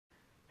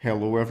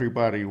Hello,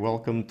 everybody.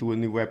 Welcome to a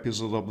new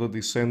episode of the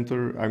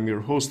Dissenter. I'm your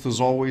host, as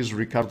always,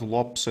 Ricardo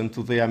Lopes, and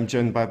today I'm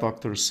joined by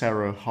Dr.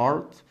 Sarah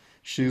Hart.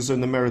 She's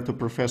an Emerita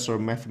Professor of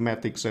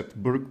Mathematics at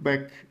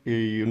Birkbeck,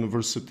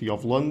 University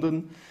of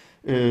London.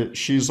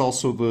 She's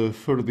also the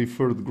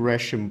 33rd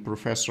Gresham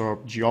Professor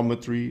of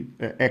Geometry,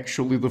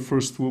 actually the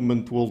first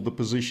woman to hold the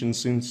position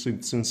since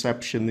its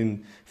inception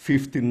in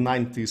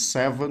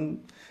 1597.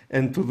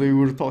 And today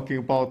we're talking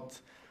about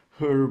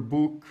her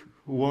book,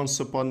 Once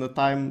Upon a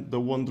Time, The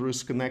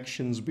Wondrous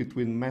Connections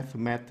Between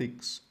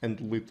Mathematics and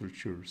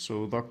Literature.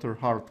 So, Dr.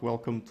 Hart,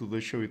 welcome to the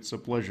show. It's a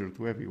pleasure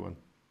to have you on.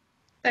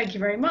 Thank you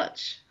very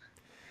much.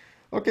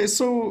 Okay,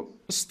 so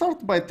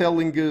start by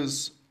telling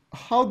us,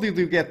 how did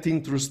you get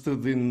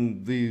interested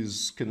in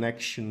these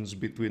connections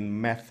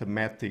between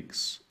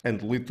mathematics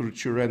and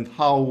literature, and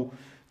how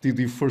did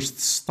you first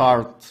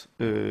start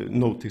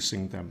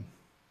noticing them?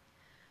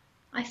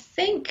 I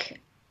think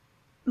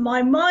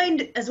my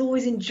mind has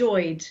always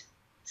enjoyed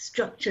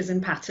structures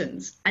and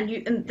patterns,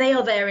 and they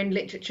are there in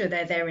literature,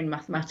 they're there in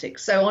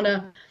mathematics. So on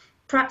a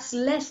perhaps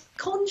less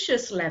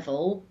conscious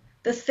level,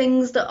 the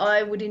things that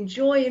I would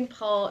enjoy in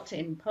part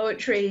in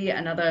poetry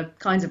and other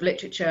kinds of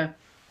literature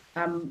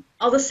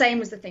are the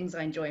same as the things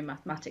I enjoy in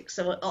mathematics.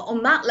 So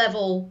on that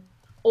level,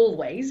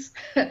 always,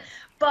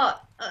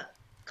 but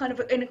kind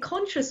of in a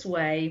conscious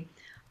way,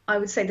 I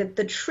would say that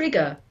the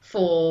trigger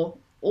for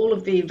all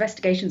of the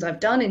investigations I've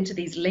done into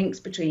these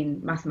links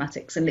between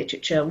mathematics and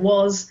literature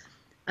was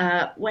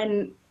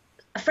when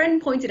a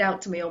friend pointed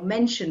out to me or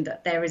mentioned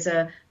that there is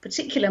a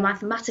particular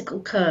mathematical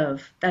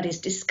curve that is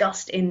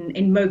discussed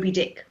in Moby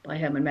Dick by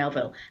Herman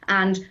Melville.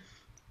 And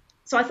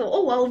so I thought,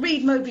 oh, I'll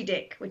read Moby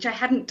Dick, which I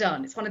hadn't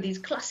done. It's one of these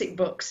classic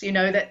books, you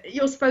know, that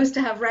you're supposed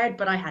to have read,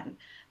 but I hadn't.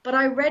 But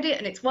I read it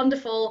and it's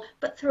wonderful.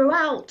 But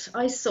throughout,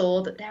 I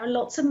saw that there are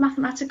lots of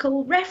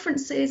mathematical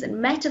references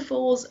and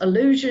metaphors,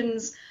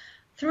 allusions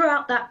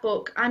throughout that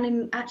book, and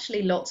in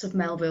actually lots of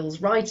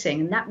Melville's writing.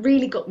 And that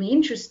really got me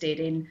interested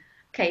in,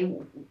 okay,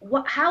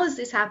 how has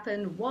this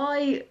happened?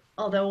 Why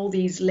are there all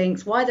these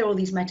links? Why are there all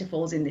these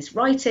metaphors in this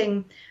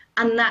writing?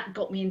 And that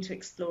got me into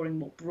exploring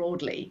more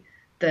broadly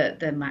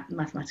the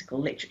mathematical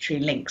literary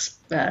links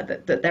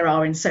that there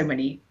are in so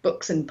many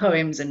books and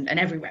poems and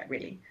everywhere,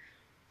 really.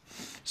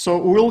 So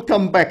we'll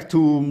come back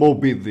to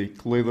Moby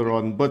Dick later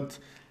on, but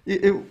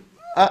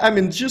I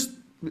mean, just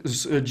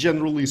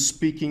generally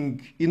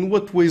speaking, in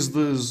what ways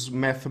does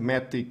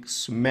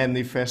mathematics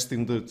manifest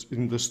in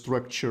the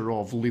structure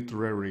of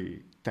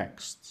literary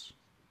texts?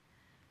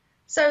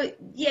 So,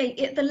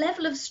 yeah, at the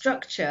level of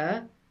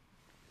structure,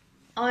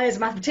 I, as a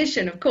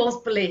mathematician, of course,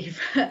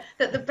 believe that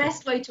the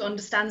best way to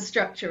understand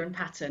structure and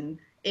pattern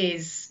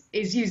is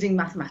using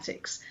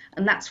mathematics.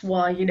 And that's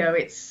why, you know,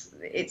 it's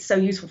so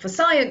useful for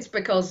science,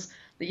 because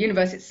the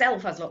universe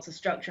itself has lots of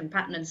structure and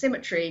pattern and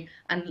symmetry,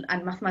 and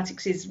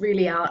mathematics is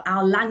really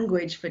our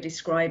language for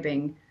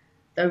describing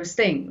those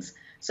things.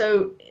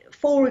 So,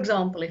 for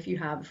example, if you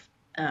have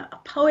a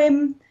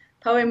poem,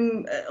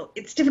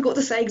 it's difficult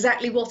to say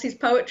exactly what is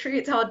poetry.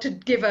 It's hard to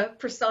give a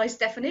precise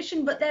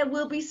definition, but there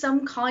will be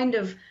some kind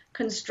of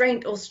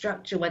constraint or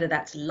structure, whether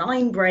that's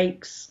line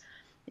breaks,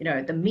 you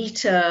know, the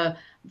meter,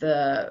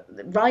 the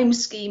rhyme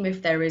scheme,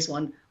 if there is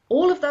one.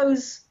 All of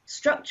those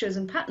structures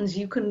and patterns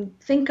you can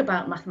think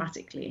about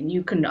mathematically, and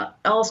you can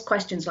ask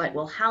questions like,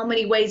 well, how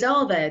many ways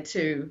are there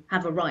to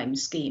have a rhyme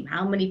scheme?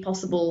 How many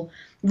possible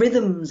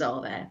rhythms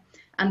are there?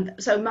 And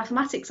so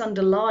mathematics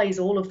underlies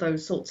all of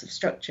those sorts of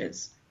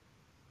structures.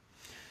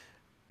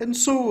 And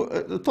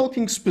so,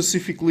 talking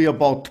specifically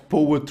about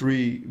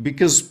poetry,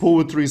 because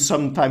poetry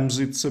sometimes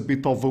it's a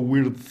bit of a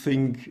weird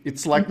thing.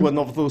 It's like one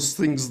of those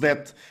things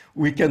that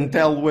we can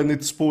tell when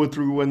it's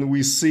poetry when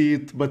we see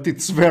it, but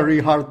it's very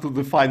hard to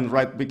define,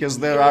 right? Because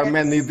there are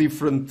many Yes.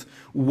 different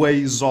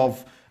ways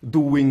of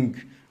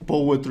doing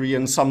poetry,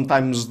 and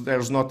sometimes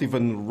there's not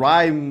even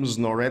rhymes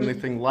nor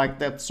anything like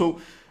that.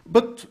 So,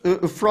 but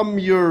from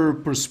your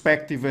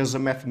perspective as a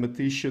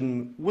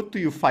mathematician, what do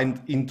you find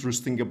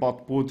interesting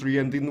about poetry,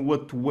 and in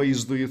what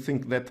ways do you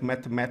think that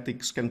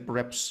mathematics can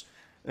perhaps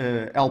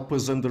help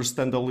us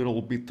understand a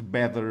little bit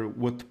better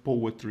what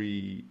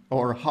poetry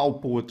or how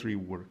poetry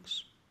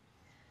works?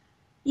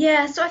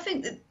 Yeah, so I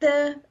think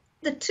that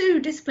the two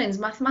disciplines,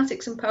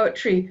 mathematics and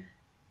poetry,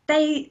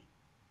 they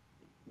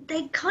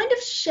they kind of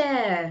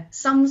share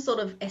some sort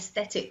of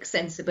aesthetic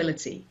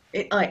sensibility,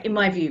 in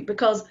my view,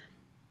 because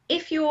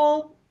if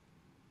you're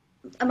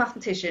a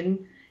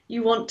mathematician,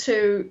 you want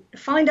to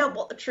find out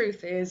what the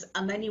truth is,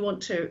 and then you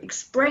want to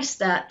express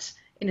that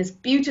in as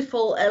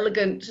beautiful,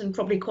 elegant, and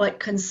probably quite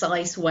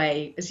concise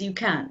way as you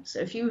can. So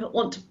if you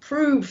want to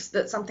prove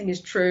that something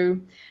is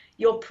true,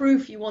 your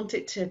proof, you want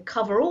it to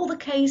cover all the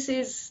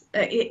cases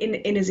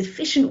in as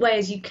efficient way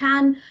as you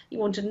can. You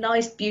want a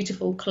nice,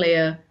 beautiful,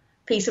 clear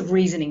piece of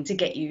reasoning to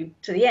get you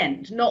to the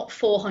end, not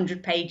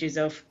 400 pages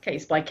of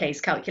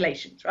case-by-case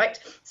calculations, right?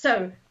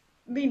 So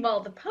meanwhile,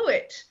 the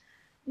poet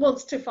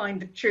wants to find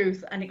the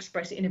truth and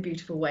express it in a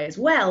beautiful way as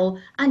well,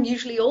 and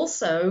usually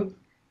also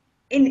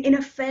in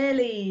a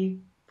fairly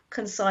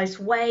concise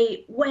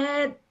way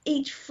where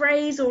each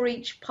phrase or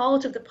each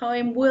part of the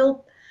poem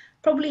will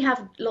probably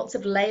have lots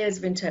of layers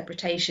of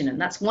interpretation. And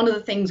that's one of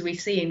the things we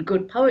see in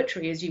good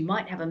poetry, is you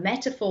might have a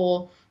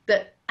metaphor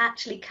that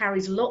actually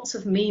carries lots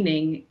of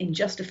meaning in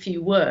just a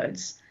few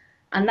words.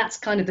 And that's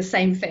kind of the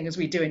same thing as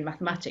we do in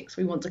mathematics.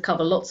 We want to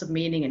cover lots of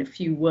meaning in a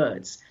few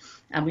words.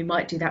 And we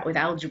might do that with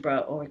algebra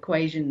or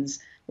equations,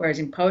 whereas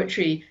in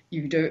poetry,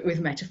 you do it with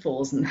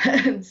metaphors and,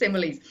 and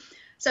similes.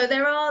 So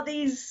there are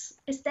these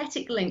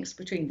aesthetic links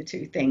between the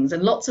two things.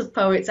 And lots of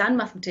poets and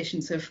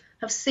mathematicians have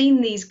seen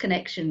these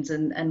connections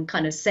and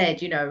kind of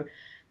said, you know,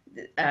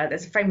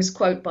 there's a famous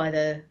quote by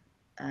the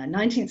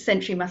 19th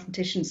century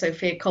mathematician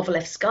Sofia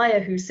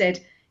Kovalevskaya, who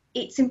said,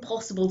 "It's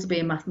impossible to be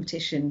a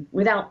mathematician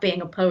without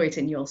being a poet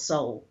in your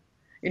soul."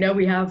 You know,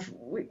 we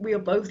are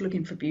both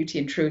looking for beauty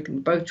and truth, and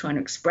we're both trying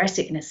to express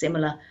it in a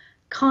similar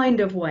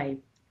kind of way.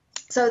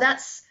 So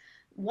that's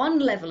one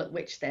level at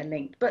which they're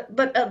linked.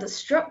 But at the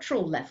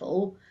structural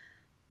level,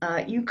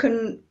 you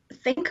can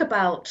think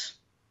about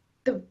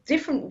the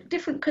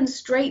different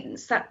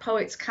constraints that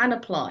poets can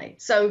apply.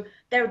 So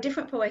there are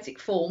different poetic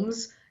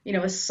forms. You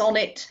know, a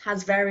sonnet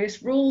has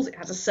various rules. It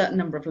has a certain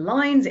number of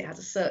lines. It has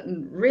a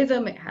certain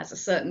rhythm. It has a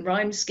certain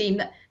rhyme scheme.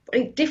 That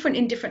different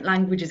in different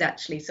languages,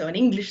 actually. So an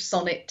English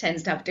sonnet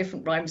tends to have a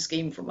different rhyme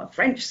scheme from a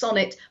French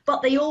sonnet,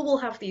 but they all will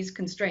have these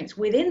constraints.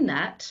 Within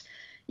that,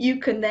 you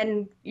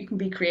can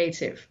be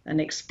creative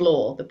and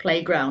explore the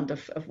playground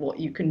of what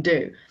you can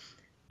do.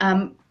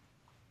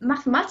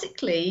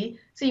 Mathematically,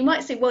 so you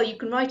might say, well, you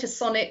can write a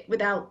sonnet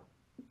without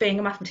being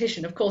a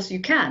mathematician. Of course you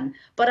can.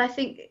 But I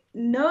think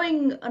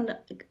knowing and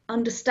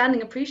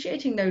understanding,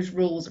 appreciating those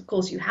rules, of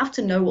course, you have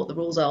to know what the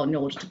rules are in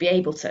order to be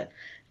able to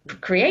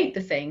create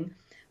the thing.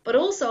 But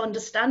also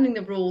understanding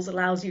the rules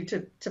allows you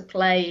to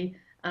play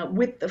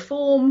with the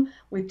form,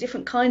 with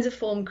different kinds of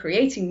form,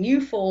 creating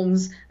new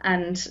forms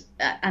and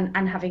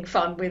having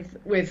fun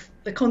with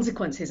the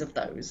consequences of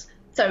those.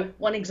 So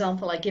one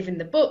example I give in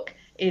the book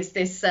is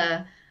this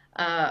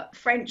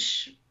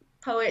French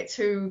poet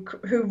who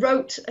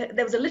wrote,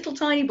 there was a little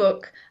tiny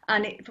book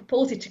and it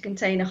purported to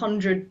contain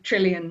 100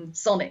 trillion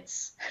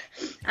sonnets.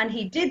 And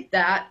he did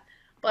that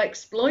by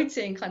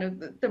exploiting kind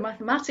of the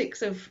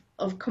mathematics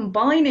of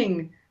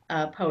combining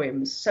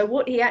poems. So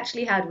what he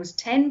actually had was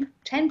 10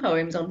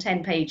 poems on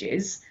 10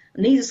 pages,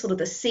 and these are sort of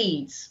the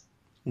seeds.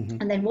 Mm-hmm.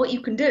 And then what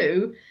you can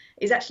do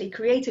is actually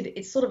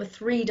it's sort of a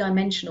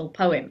three-dimensional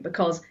poem,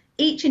 because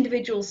each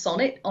individual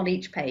sonnet on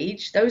each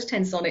page, those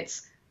 10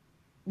 sonnets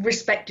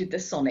respected the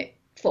sonnet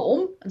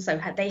form, and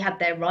so they had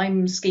their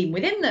rhyme scheme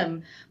within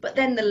them. But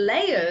then the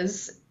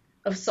layers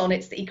of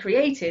sonnets that he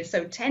created,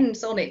 so 10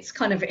 sonnets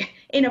kind of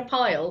in a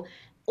pile,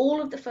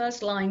 all of the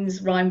first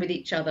lines rhyme with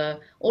each other,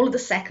 all of the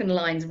second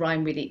lines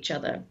rhyme with each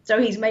other.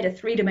 So he's made a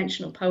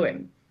three-dimensional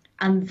poem.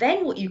 And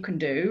then what you can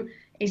do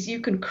is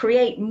you can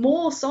create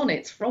more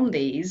sonnets from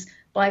these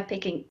by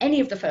picking any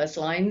of the first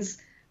lines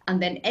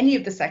and then any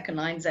of the second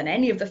lines and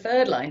any of the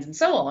third lines and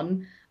so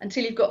on,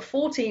 until you've got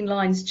 14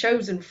 lines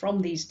chosen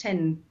from these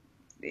 10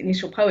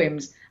 initial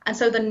poems. And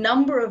so the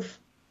number of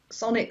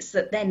sonnets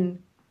that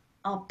then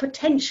are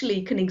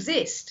potentially can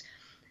exist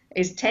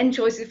is 10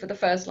 choices for the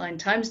first line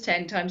times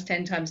 10 times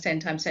 10 times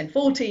 10 times 10,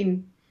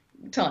 14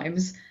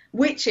 times,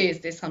 which is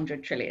this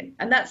 100 trillion.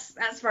 And that's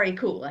very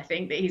cool. I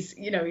think that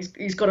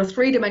he's got a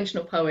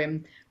three-dimensional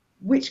poem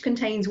which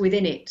contains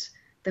within it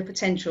the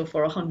potential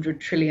for 100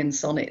 trillion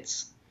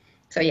sonnets.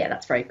 So yeah,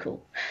 that's very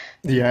cool.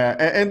 Yeah,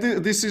 and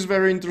this is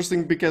very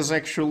interesting, because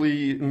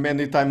actually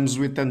many times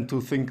we tend to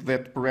think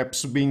that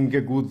perhaps being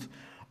a good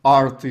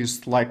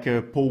artist, like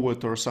a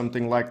poet or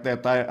something like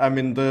that, I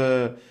mean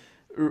the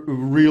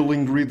real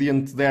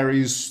ingredient there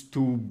is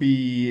to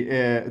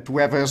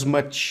have as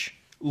much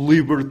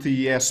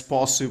liberty as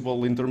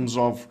possible in terms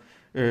of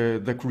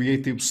the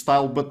creative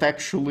style, but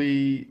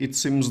actually it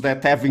seems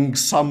that having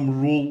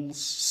some rules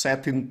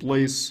set in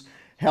place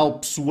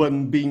helps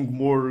one being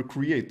more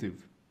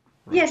creative.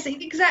 Right? Yes,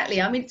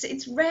 exactly. I mean,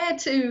 it's rare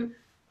to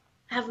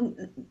have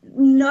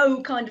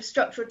no kind of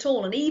structure at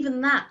all, and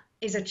even that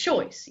is a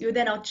choice. You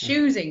then are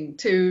choosing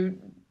to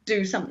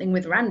do something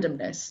with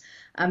randomness.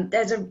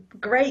 There's a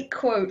great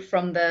quote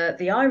from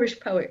the Irish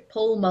poet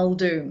Paul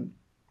Muldoon,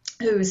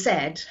 who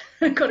said,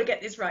 I've got to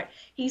get this right,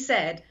 he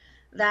said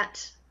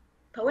that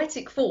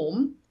poetic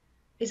form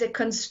is a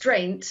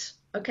constraint,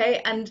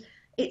 okay, and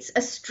it's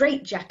a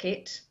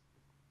straitjacket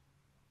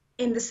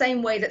in the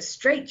same way that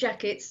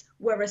straitjackets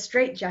were a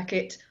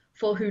straitjacket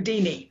for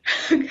Houdini.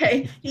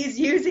 Okay, he's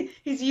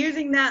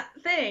using that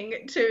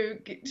thing to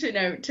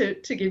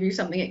give you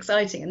something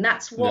exciting, and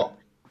that's what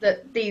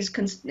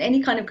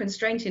any kind of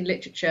constraint in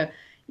literature,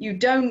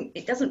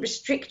 it doesn't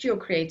restrict your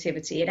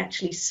creativity. It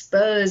actually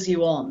spurs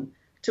you on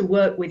to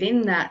work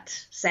within that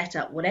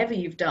setup, whatever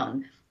you've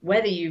done,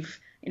 whether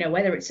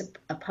it's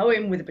a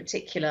poem with a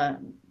particular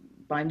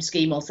rhyme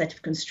scheme or set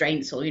of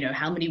constraints, or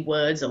how many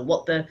words, or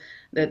what the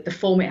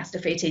form it has to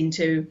fit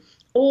into,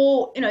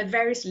 or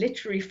various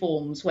literary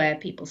forms where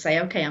people say,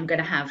 okay, I'm going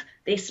to have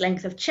this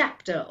length of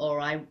chapter, or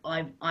I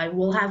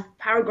will have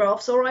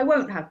paragraphs, or I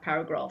won't have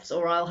paragraphs,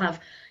 or I'll have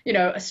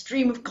a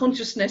stream of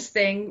consciousness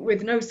thing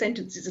with no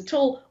sentences at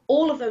all.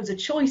 All of those are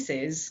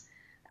choices,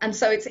 and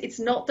so it's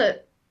not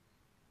that.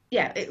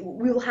 Yeah,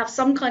 we will have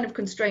some kind of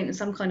constraint and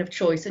some kind of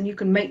choice, and you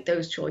can make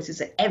those choices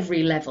at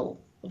every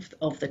level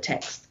of the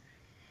text.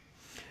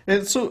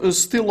 And so,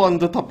 still on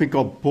the topic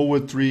of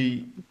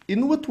poetry,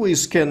 in what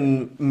ways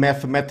can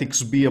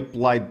mathematics be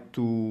applied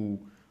to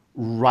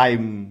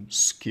rhyme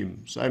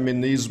schemes? I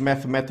mean, is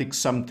mathematics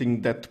something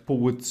that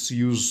poets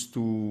use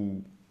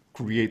to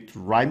create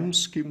rhyme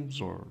schemes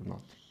or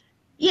not?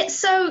 Yeah,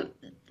 so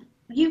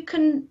you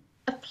can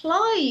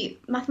apply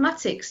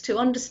mathematics to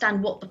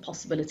understand what the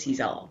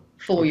possibilities are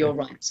for Okay. your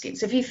rhyme scheme.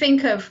 So if you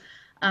think of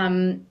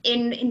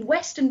in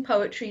Western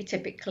poetry,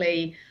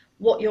 typically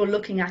what you're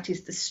looking at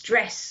is the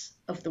stress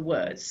of the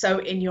words. So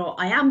in your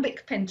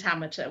iambic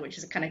pentameter, which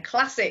is a kind of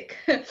classic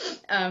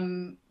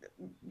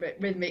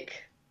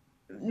rhythmic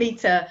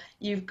meter,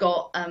 you've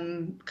got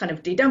kind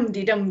of dee-dum,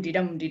 dee-dum,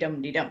 dee-dum,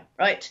 dee-dum, dee-dum,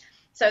 right?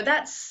 So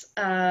that's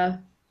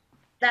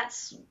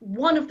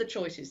one of the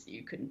choices that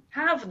you can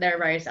have. There are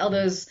various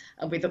others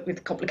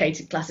with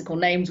complicated classical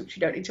names, which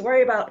you don't need to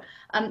worry about.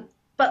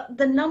 But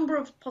the number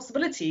of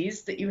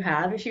possibilities that you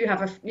have, if you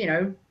have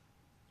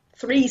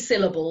 3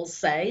 syllables,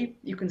 say,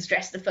 you can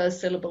stress the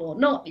first syllable or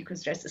not, you can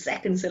stress the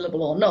second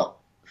syllable or not,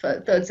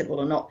 third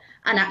syllable or not,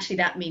 and actually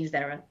that means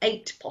there are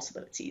 8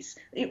 possibilities.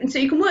 And so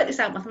you can work this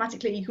out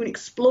mathematically. You can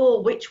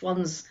explore which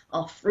ones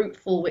are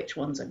fruitful, which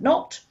ones are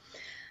not.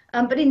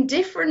 But in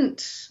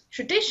different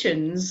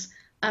traditions,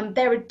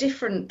 there are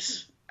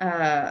different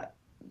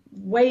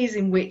ways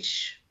in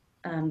which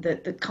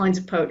the kinds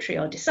of poetry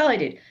are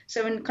decided.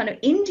 So in kind of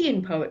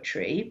Indian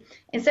poetry,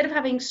 instead of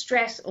having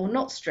stress or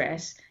not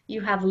stress,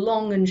 you have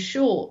long and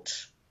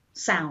short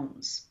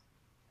sounds.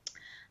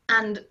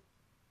 And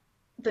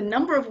the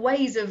number of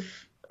ways of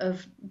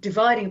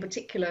dividing a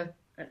particular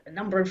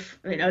number of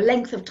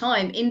length of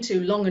time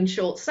into long and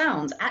short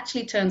sounds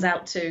actually turns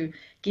out to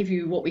give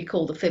you what we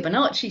call the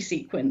Fibonacci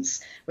sequence,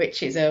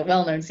 which is a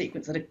well-known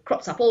sequence that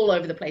crops up all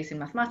over the place in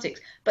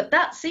mathematics. But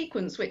that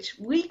sequence, which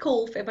we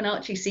call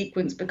Fibonacci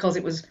sequence because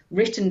it was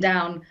written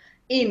down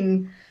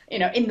in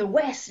the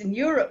West, in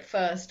Europe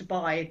first,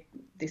 by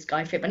this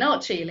guy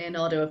Fibonacci,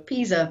 Leonardo of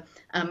Pisa,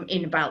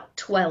 in about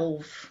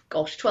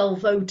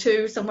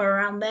 1202, somewhere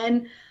around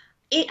then.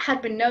 It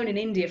had been known in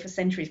India for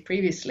centuries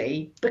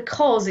previously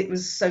because it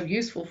was so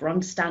useful for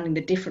understanding the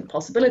different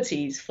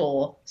possibilities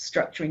for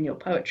structuring your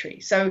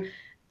poetry. So,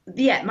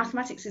 yeah,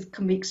 mathematics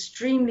can be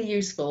extremely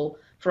useful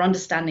for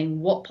understanding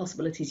what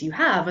possibilities you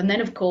have. And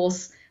then, of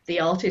course, the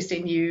artist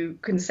in you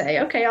can say,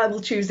 okay, I will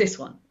choose this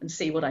one and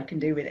see what I can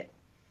do with it.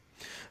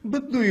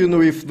 But do you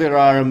know if there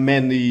are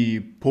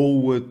many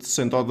poets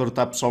and other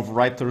types of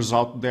writers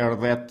out there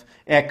that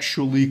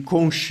actually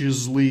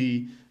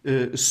consciously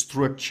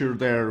structure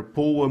their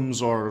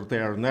poems or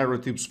their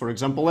narratives, for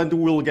example, and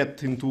we'll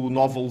get into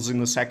novels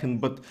in a second,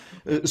 but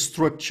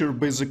structure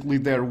basically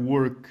their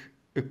work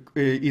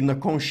in a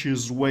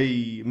conscious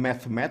way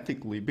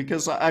mathematically?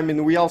 Because, I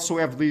mean, we also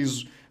have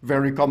this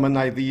very common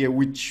idea,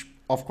 which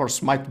of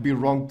course might be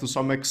wrong to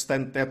some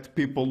extent, that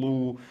people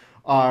who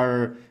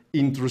are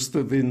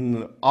interested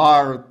in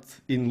art,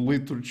 in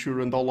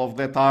literature and all of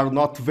that are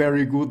not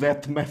very good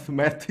at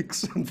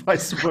mathematics and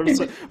vice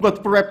versa.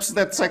 But perhaps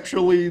that's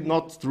actually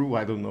not true.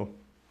 I don't know.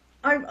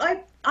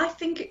 I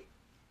think,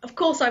 of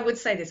course, I would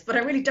say this, but I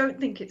really don't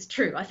think it's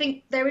true. I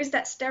think there is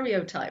that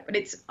stereotype, and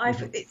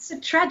it's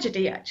a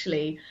tragedy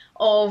actually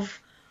and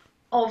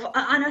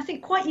I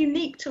think quite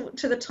unique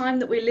to the time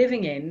that we're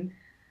living in,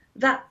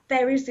 that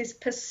there is this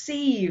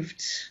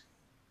perceived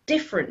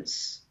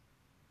difference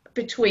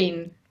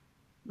between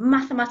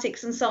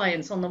mathematics and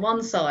science on the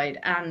one side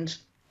and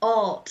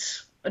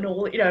art and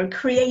all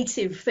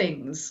creative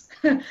things.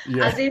 Yeah.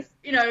 As if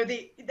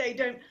they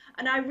don't.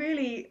 And I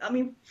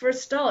mean, for a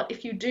start,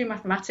 if you do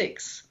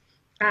mathematics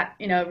at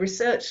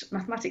research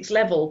mathematics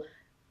level,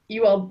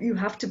 you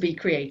have to be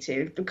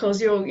creative,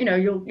 because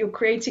you're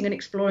creating and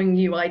exploring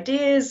new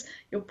ideas,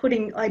 you're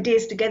putting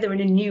ideas together in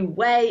a new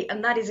way,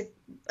 and that is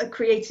a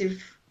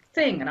creative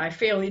thing. And I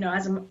feel,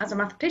 as a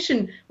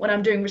mathematician, when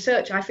I'm doing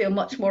research, I feel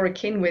much more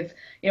akin with,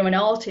 an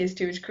artist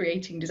who is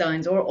creating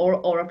designs, or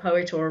a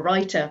poet or a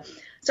writer.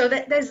 So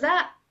there's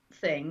that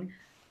thing.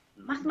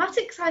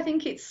 Mathematics, I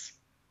think it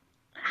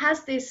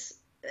has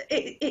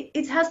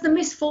the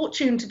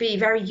misfortune to be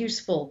very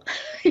useful.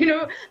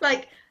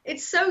 Like,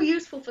 it's so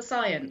useful for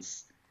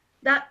science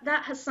that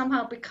has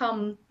somehow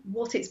become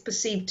what it's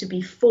perceived to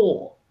be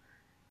for.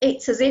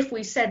 It's as if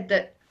we said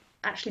that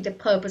actually the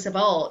purpose of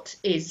art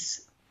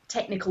is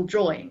technical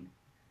drawing,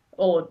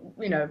 or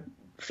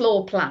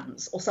floor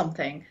plans or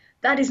something.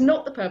 That is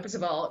not the purpose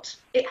of art.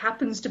 It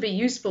happens to be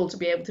useful to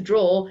be able to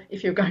draw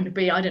if you're going to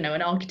be, I don't know,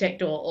 an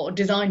architect or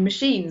design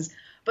machines,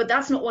 but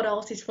that's not what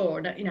art is for.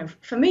 And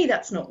for me,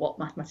 that's not what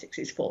mathematics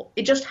is for.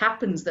 It just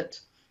happens that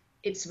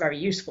it's very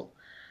useful.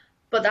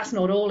 But that's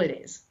not all it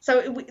is.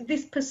 So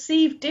this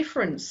perceived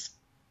difference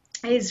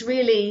is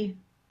really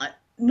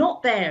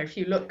not there. If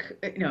you look,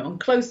 on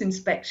close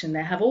inspection,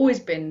 there have always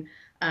been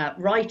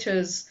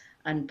writers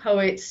and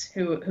poets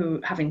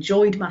who have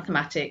enjoyed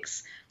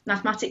mathematics.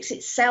 Mathematics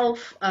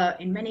itself,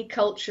 in many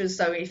cultures,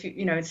 so if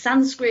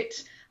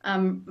Sanskrit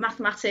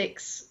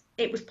mathematics,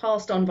 it was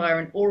passed on via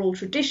an oral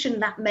tradition.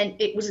 That meant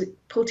it was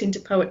put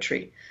into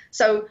poetry.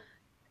 So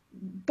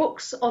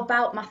books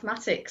about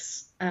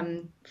mathematics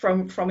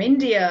from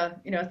India,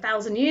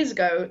 1,000 years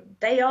ago,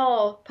 they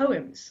are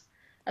poems.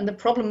 And the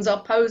problems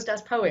are posed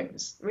as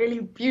poems, really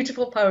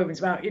beautiful poems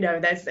about,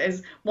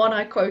 there's one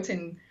I quote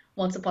in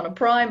Once Upon a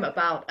Prime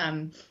about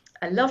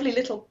a lovely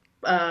little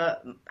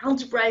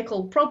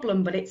algebraical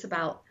problem, but it's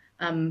about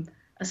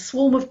a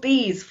swarm of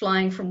bees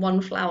flying from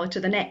one flower to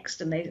the next,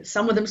 and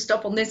some of them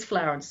stop on this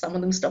flower and some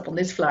of them stop on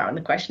this flower, and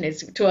the question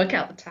is to work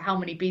out how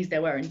many bees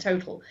there were in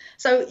total.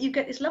 So you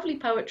get this lovely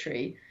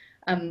poetry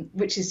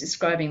which is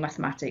describing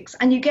mathematics,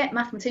 and you get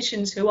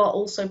mathematicians who are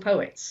also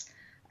poets,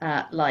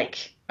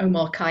 like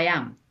Omar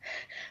Khayyam,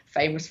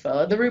 famous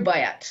for the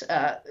Rubaiyat,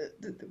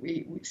 that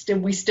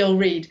we still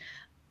read,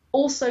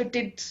 also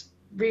did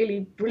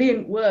really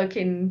brilliant work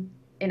in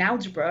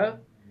algebra,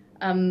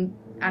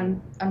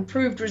 and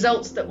proved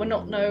results that were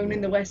not known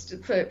in the West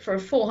for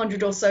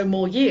 400 or so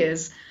more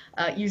years,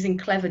 using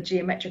clever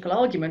geometrical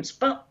arguments.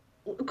 But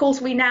of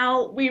course, we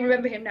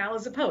remember him now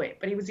as a poet,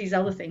 but he was these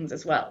other things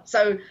as well.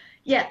 So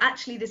yeah,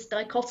 actually, this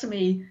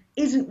dichotomy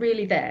isn't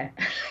really there,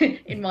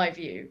 in my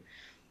view.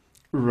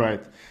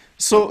 Right.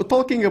 So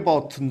talking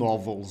about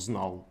novels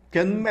now,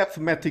 can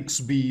mathematics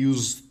be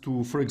used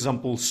to, for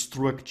example,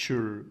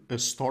 structure a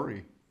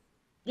story?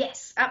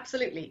 Yes,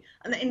 absolutely.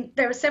 And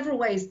there are several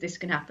ways this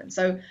can happen.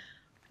 So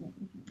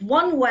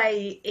one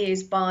way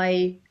is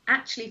by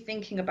actually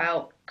thinking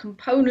about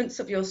components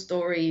of your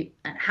story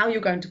and how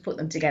you're going to put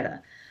them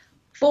together.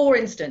 For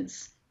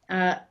instance,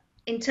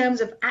 in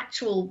terms of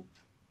actual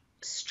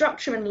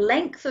structure and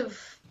length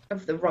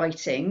of the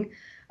writing,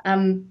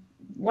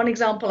 one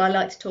example I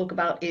like to talk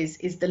about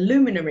is The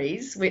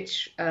Luminaries,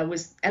 which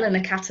was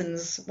Eleanor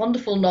Catton's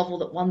wonderful novel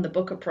that won the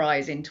Booker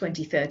Prize in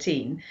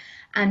 2013.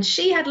 And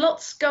she had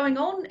lots going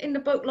on in the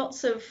book,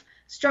 lots of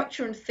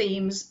structure and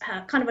themes.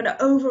 Kind of an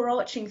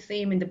overarching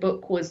theme in the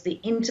book was the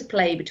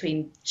interplay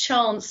between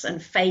chance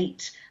and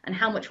fate and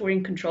how much we're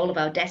in control of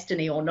our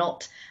destiny or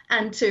not.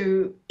 And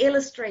to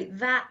illustrate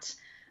that,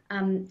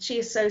 she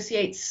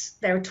associates,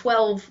 there are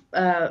 12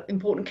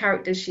 important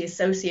characters. She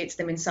associates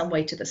them in some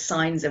way to the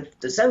signs of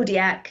the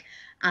zodiac.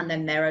 And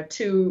then there are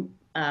two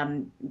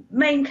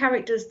main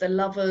characters, the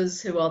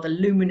lovers, who are the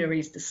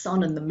luminaries, the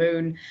sun and the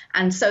moon.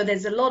 And so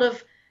there's a lot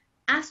of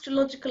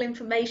astrological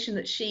information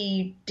that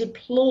she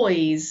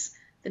deploys,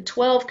 the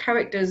 12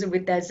 characters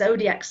with their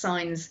zodiac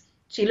signs.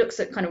 She looks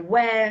at kind of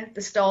where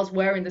the stars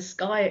were in the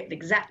sky at the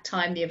exact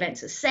time the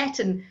events are set,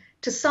 and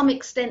to some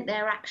extent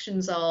their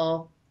actions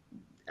are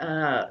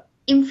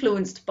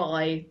influenced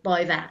by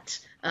that,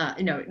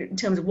 in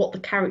terms of what the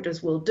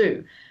characters will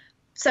do.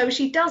 So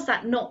she does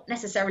that not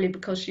necessarily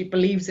because she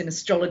believes in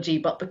astrology,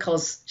 but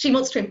because she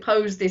wants to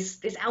impose this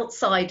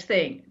outside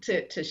thing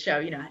to show,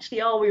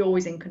 actually, are we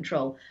always in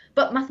control?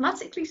 But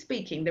mathematically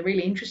speaking, the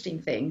really interesting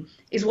thing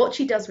is what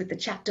she does with the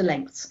chapter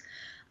lengths.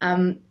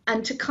 And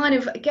to kind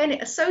of, again,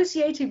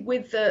 associated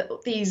with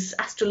these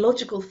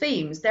astrological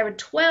themes, there are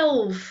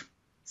 12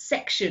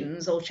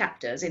 sections or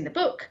chapters in the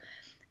book.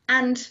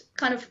 And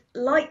kind of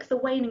like the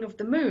waning of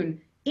the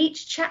moon,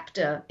 each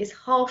chapter is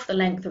half the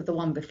length of the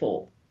one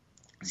before.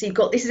 So you've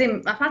got, this is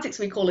in mathematics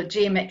we call a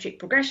geometric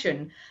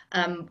progression,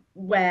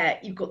 where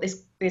you've got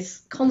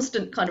this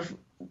constant kind of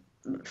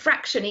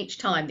fraction each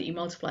time that you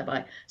multiply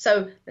by.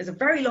 So there's a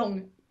very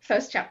long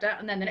first chapter,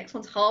 and then the next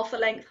one's half the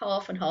length,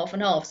 half and half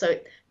and half. So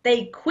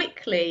they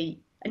quickly,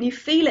 and you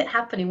feel it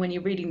happening when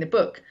you're reading the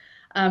book,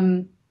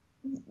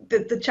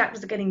 the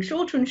chapters are getting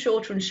shorter and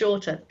shorter and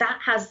shorter. That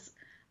has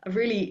a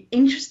really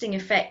interesting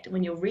effect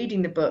when you're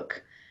reading the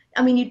book.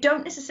 I mean, you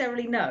don't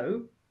necessarily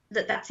know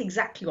that that's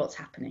exactly what's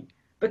happening,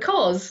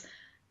 because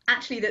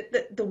actually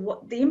the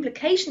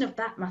implication of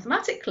that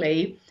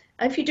mathematically,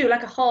 if you do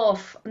like a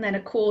half and then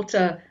a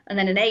quarter and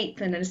then an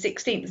eighth and then a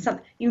 16th and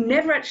something, you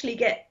never actually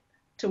get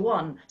to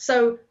one.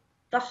 So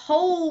the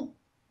whole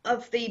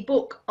of the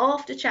book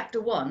after chapter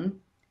 1,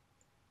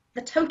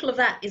 the total of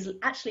that is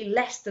actually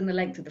less than the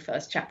length of the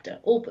first chapter,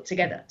 all put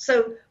together.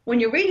 So when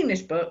you're reading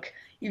this book,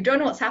 you don't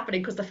know what's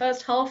happening because the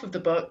first half of the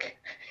book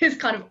is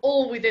kind of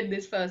all within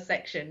this first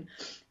section.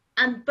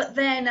 But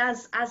then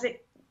as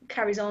it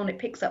carries on, it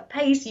picks up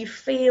pace, you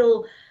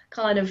feel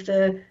kind of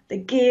the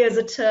gears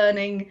are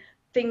turning,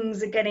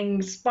 things are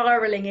getting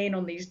spiraling in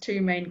on these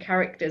two main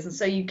characters, and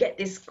so you get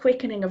this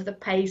quickening of the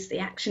pace, the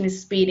action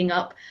is speeding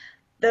up,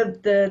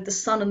 the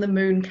sun and the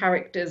moon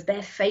characters,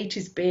 their fate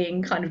is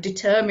being kind of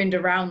determined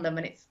around them,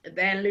 and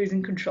they're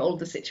losing control of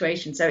the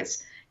situation. So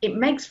it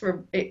makes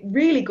for a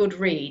really good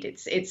read.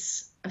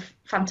 It's a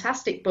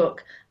fantastic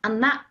book,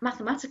 and that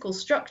mathematical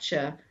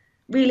structure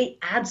really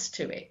adds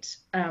to it,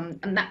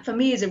 and that for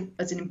me is an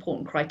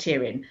important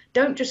criterion.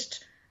 Don't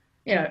just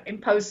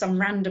impose some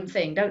random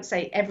thing. Don't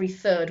say every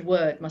third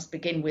word must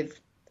begin with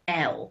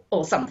L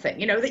or something.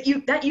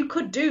 That you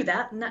could do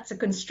that, and that's a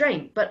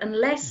constraint. But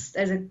unless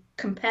there's a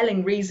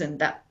compelling reason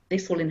that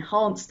this will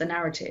enhance the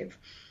narrative,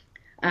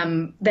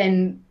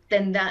 then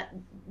that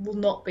will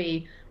not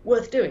be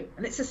worth doing.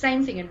 And it's the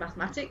same thing in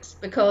mathematics,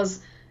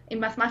 because in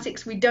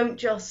mathematics we don't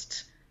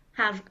just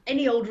have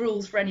any old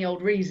rules for any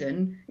old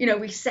reason.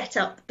 We set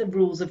up the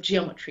rules of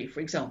geometry, for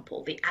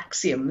example, the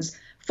axioms,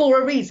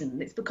 for a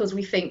reason. It's because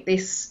we think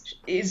this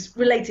is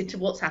related to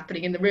what's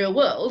happening in the real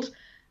world.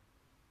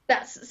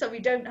 So we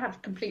don't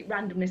have complete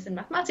randomness in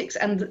mathematics.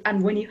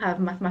 And when you have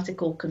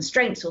mathematical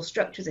constraints or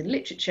structures in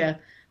literature,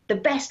 the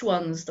best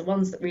ones, the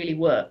ones that really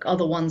work, are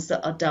the ones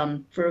that are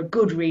done for a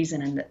good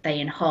reason and that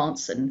they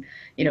enhance and,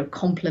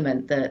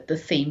 complement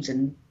the themes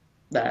and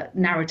the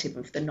narrative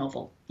of the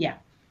novel. Yeah.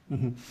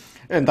 Mm-hmm.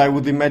 And I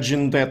would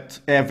imagine that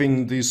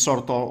having this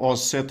sort of, or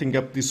setting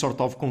up this sort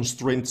of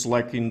constraints,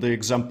 like in the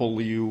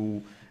example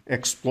you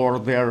explore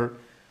there,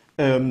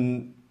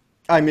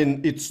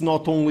 it's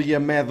not only a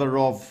matter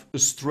of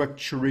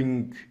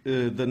structuring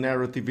the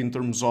narrative in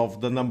terms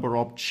of the number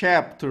of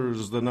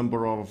chapters, the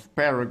number of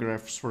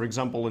paragraphs, for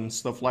example, and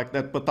stuff like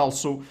that, but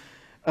also,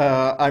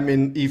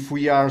 if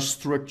we are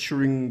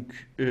structuring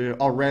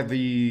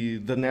already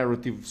the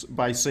narratives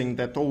by saying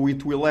that,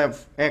 it will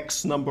have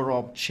X number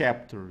of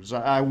chapters,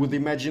 I would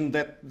imagine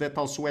that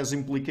also has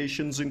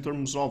implications in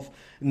terms of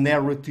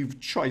narrative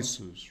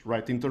choices,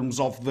 right? In terms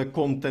of the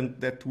content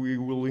that we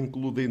will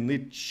include in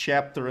each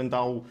chapter and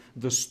how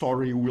the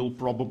story will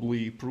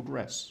probably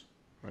progress,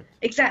 right?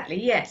 Exactly,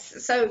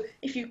 yes. So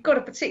if you've got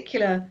a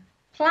particular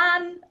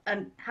plan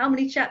and how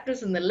many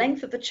chapters and the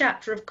length of the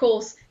chapter, of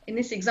course, in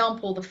this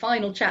example, the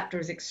final chapter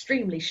is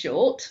extremely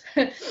short,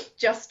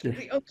 just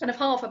kind of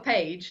half a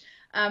page.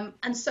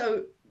 And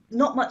so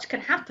not much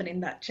can happen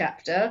in that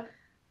chapter,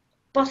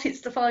 but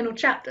it's the final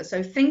chapter.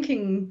 So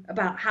thinking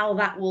about how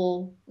that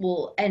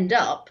will end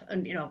up,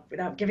 and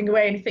without giving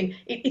away anything,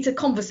 it's a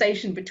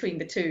conversation between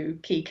the two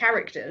key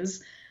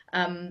characters,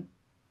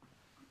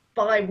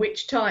 by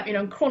which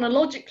time,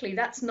 chronologically,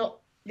 that's not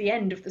the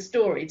end of the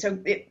story. So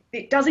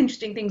it does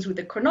interesting things with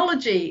the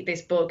chronology,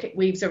 this book. It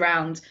weaves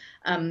around,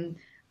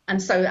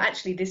 and so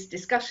actually this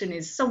discussion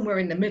is somewhere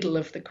in the middle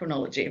of the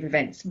chronology of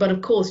events. But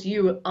of course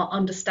you are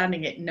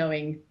understanding it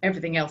knowing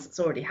everything else that's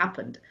already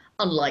happened,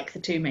 unlike the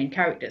two main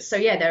characters. So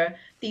yeah, there are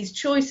these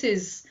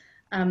choices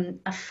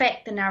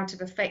affect the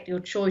narrative, affect your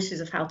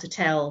choices of how to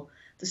tell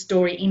the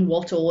story, in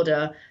what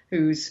order,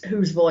 whose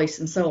voice,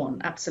 and so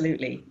on.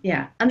 Absolutely,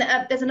 yeah. And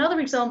there's another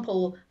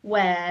example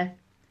where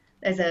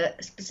there's a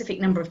specific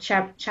number of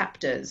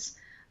chapters,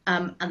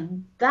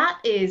 and that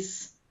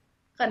is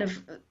kind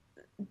of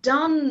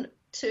done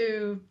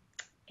to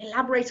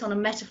elaborate on a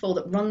metaphor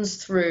that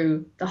runs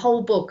through the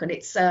whole book, and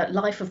it's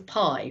Life of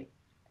Pi,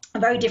 a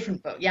very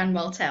different book, Jan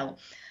Martel.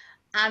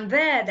 And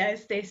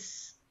there's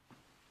this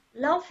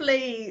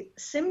lovely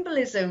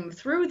symbolism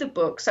through the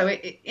book. So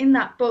in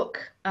that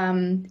book,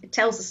 it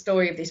tells the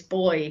story of this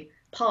boy,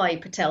 Pi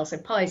Patel. So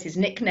Pi is his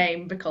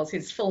nickname because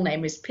his full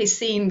name is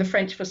Piscine, the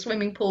French for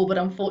swimming pool, but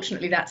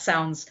unfortunately that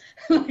sounds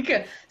like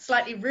a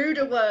slightly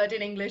ruder word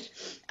in English.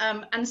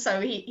 And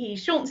so he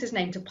shortens his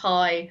name to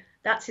Pi,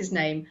 that's his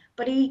name.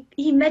 But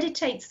he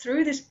meditates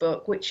through this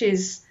book, which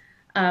is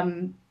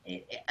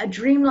a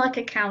dreamlike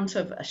account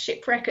of a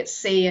shipwreck at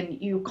sea,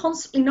 and you're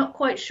constantly not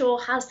quite sure,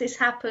 has this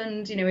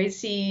happened?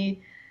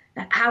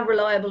 How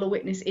reliable a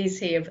witness is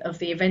he of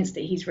the events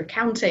that he's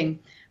recounting?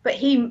 But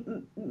he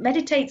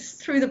meditates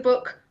through the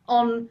book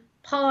on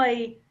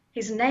Pi,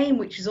 his name,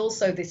 which is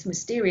also this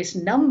mysterious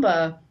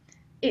number.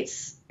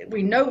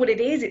 We know what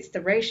it is. It's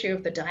the ratio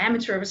of the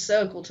diameter of a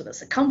circle to the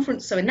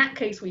circumference. So in that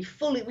case, we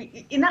fully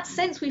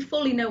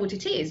know what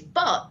it is.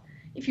 But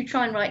if you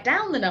try and write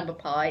down the number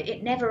pi,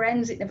 it never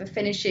ends, it never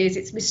finishes,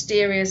 it's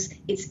mysterious,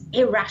 it's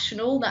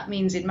irrational. That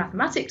means in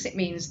mathematics, it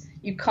means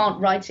you can't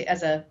write it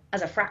as a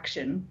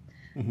fraction.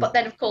 Mm-hmm. But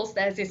then, of course,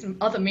 there's this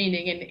other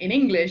meaning in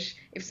English.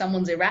 If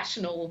someone's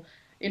irrational,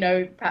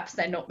 perhaps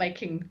they're not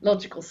making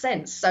logical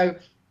sense. So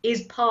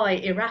is pi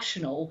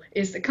irrational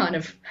is the kind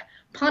of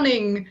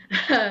punning,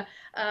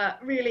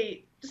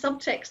 really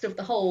subtext of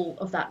the whole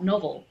of that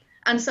novel.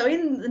 And so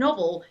in the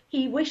novel,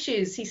 he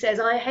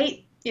says, I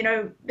hate,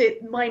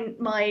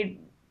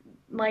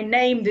 my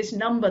name, this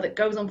number that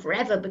goes on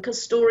forever, because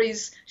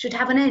stories should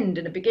have an end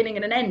and a beginning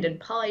and an end,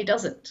 and pi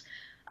doesn't.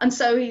 And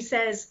so he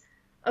says,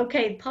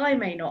 okay, pi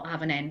may not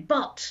have an end,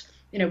 but,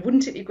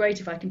 wouldn't it be great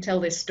if I can tell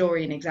this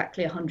story in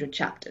exactly 100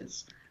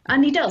 chapters?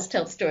 And he does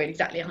tell the story in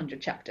exactly 100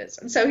 chapters.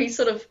 And so he's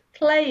sort of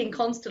playing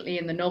constantly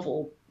in the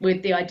novel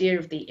with the idea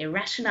of the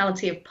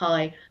irrationality of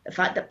pi, the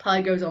fact that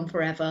pi goes on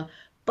forever,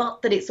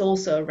 but that it's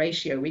also a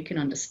ratio we can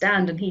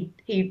understand. And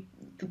he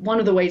one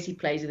of the ways he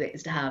plays with it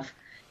is to have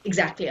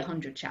exactly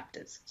 100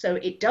 chapters. So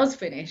it does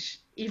finish,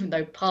 even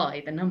though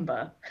pi, the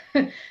number,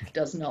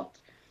 does not.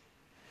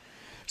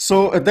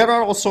 So there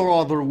are also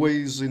other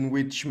ways in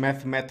which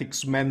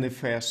mathematics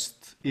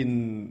manifest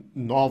in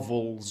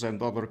novels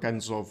and other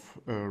kinds of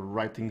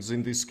writings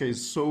in this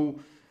case. So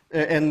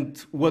And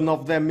one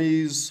of them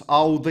is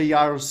how they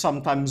are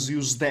sometimes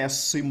used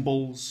as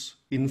symbols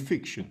in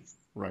fiction,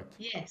 right?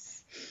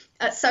 Yes.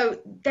 So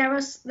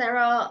there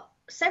are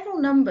several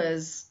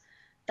numbers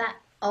that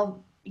are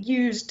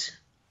used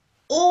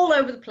all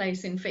over the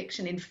place in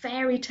fiction, in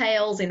fairy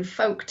tales, in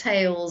folk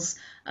tales,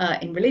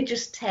 in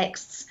religious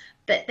texts.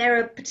 But there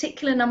are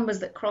particular numbers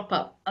that crop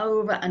up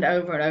over and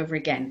over and over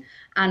again.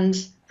 And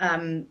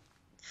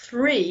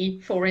three,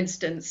 for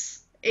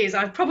instance, is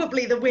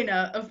probably the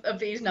winner of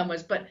these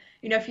numbers. But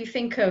you know, if you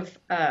think of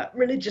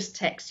religious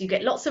texts, you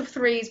get lots of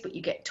threes, but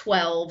you get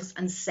 12s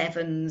and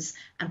sevens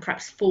and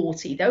perhaps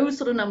 40. Those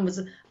sort of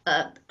numbers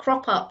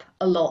crop up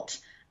a lot.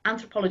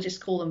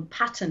 Anthropologists call them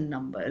pattern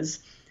numbers.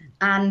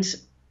 And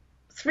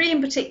three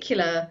in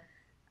particular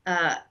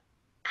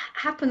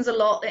happens a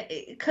lot.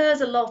 It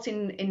occurs a lot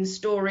in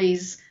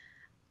stories,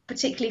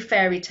 particularly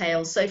fairy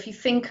tales. So if you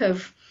think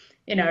of,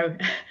 you know,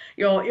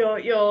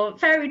 your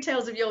fairy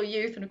tales of your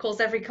youth, and of course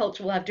every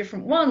culture will have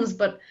different ones,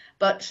 but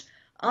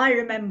I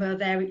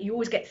remember you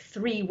always get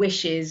three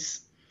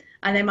wishes,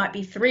 and there might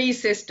be three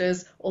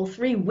sisters or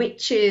three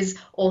witches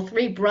or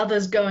three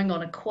brothers going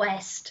on a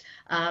quest,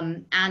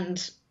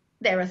 and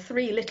there are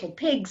three little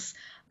pigs.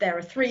 There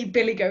are three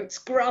billy goats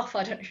gruff.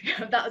 I don't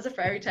know if that was a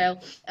fairy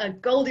tale.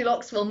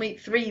 Goldilocks will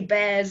meet three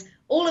bears.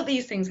 All of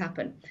these things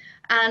happen,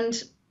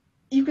 and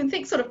you can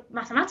think sort of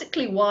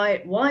mathematically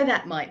why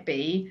that might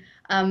be.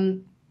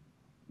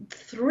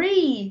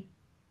 Three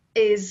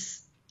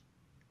is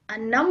a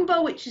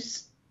number which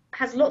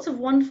has lots of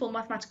wonderful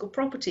mathematical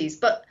properties,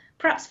 but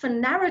perhaps for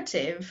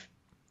narrative,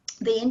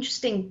 the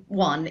interesting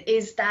one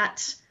is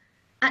that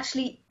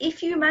actually,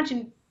 if you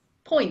imagine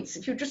points,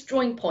 if you're just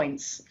drawing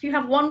points, if you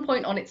have one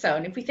point on its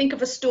own, if we think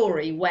of a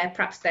story where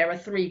perhaps there are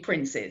three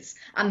princes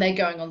and they're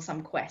going on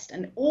some quest,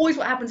 and always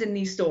what happens in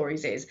these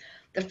stories is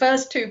the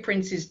first two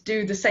princes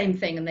do the same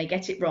thing and they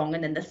get it wrong,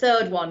 and then the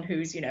third one,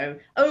 who's, you know,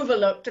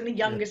 overlooked and the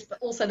youngest but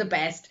also the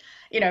best,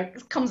 you know,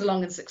 comes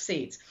along and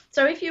succeeds.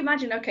 So if you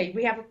imagine, okay,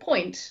 we have a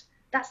point,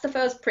 that's the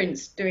first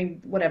prince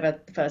doing whatever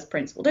the first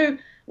prince will do.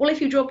 Well, if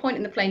you draw a point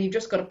in the plane, you've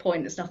just got a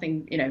point. There's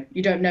nothing, you know,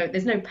 you don't know,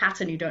 there's no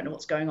pattern, you don't know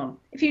what's going on.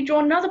 If you draw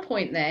another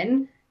point,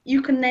 then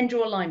you can then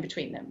draw a line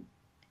between them.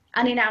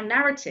 And in our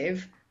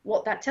narrative,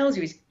 what that tells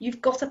you is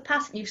you've got a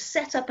pattern, you've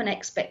set up an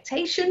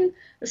expectation.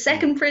 The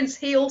second prince,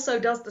 he also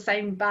does the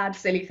same bad,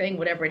 silly thing,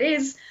 whatever it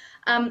is.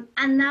 And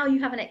now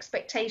you have an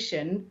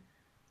expectation.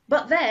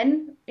 But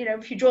then, you know,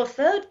 if you draw a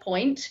third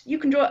point, you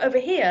can draw it over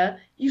here.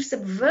 You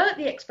subvert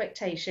the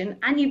expectation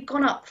and you've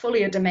gone up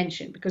fully a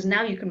dimension, because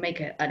now you can make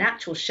an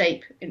actual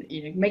shape,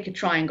 you know, make a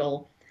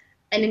triangle.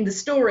 And in the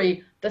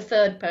story, the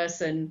third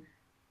person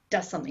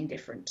does something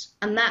different.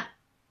 And that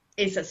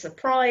is a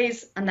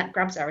surprise, and that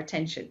grabs our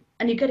attention.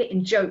 And you get it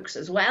in jokes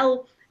as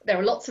well. There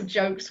are lots of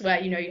jokes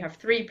where, you know, you have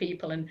three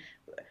people and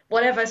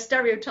whatever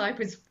stereotype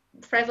is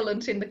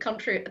prevalent in the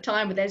country at the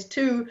time, but there's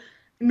two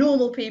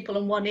normal people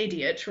and one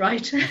idiot,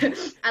 right?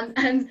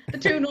 and the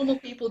two normal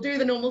people do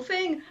the normal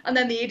thing, and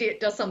then the idiot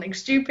does something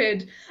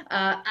stupid.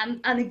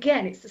 And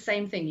again, it's the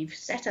same thing. You've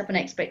set up an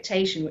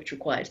expectation which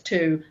requires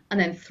two, and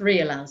then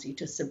three allows you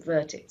to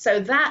subvert it. So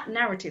that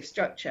narrative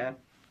structure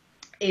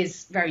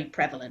is very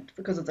prevalent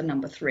because of the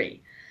number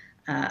three.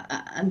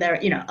 And there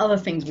are, you know, other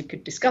things we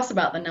could discuss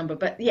about the number,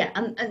 but yeah,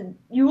 and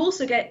you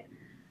also get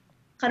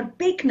kind of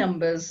big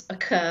numbers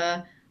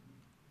occur,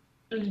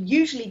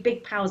 usually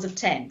big powers of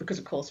 10, because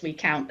of course we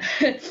count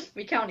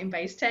we count in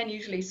base 10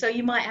 usually. So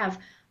you might have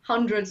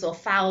hundreds or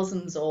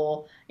thousands,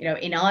 or, you know,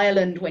 in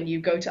Ireland, when you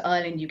go to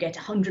Ireland, you get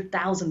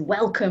 100,000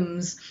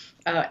 welcomes.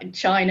 In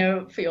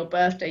China, for your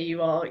birthday,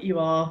 you are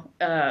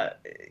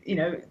you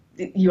know,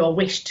 you are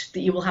wished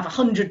that you will have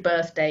 100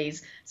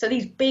 birthdays. So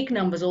these big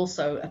numbers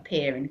also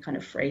appear in kind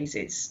of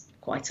phrases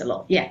quite a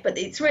lot. Yeah, but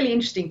it's really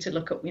interesting to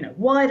look at, you know,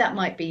 why that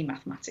might be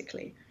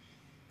mathematically.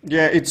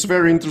 Yeah, it's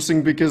very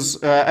interesting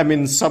because, I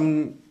mean,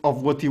 some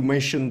of what you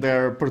mentioned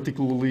there,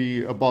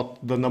 particularly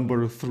about the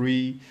number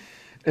three,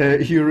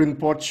 here in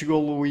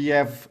Portugal, we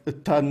have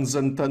tons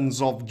and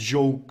tons of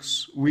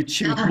jokes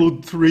which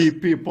include three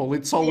people.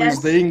 It's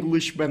always the Yes.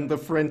 Englishman, the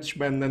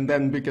Frenchman, and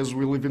then, because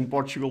we live in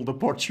Portugal, the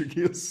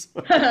Portuguese.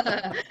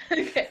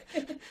 Okay.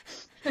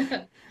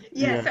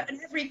 Yeah, Yeah. so, and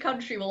every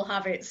country will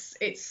have its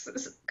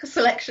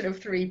selection of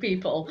three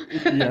people.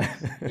 Yeah.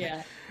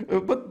 Yeah.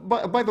 But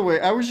by the way,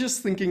 I was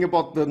just thinking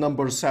about the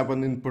number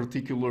seven in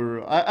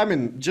particular. I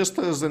mean, just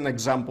as an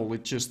example,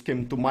 it just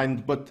came to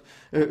mind. But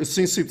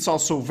since it's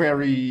also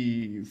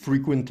very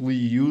frequently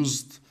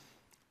used,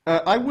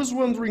 I was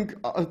wondering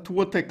to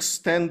what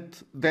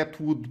extent that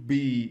would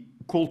be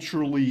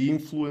culturally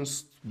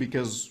influenced,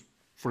 because,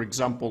 for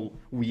example,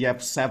 we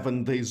have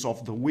 7 days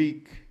of the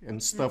week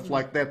and stuff Mhm.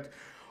 like that.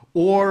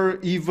 Or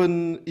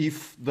even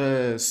if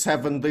the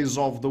 7 days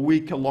of the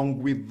week,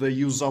 along with the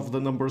use of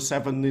the number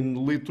seven in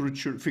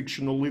literature,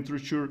 fictional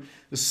literature,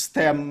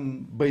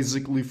 stem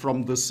basically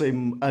from the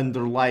same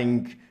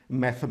underlying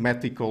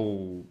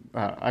mathematical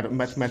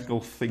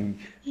thing,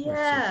 let's say.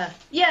 Yeah,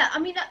 yeah. I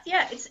mean,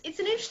 yeah, it's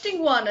an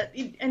interesting one,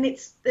 and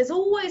there's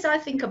always, I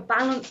think, a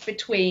balance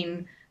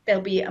between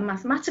there'll be a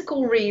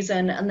mathematical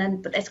reason, and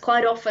then but there's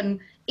quite often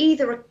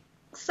either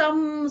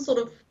some sort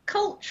of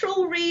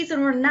cultural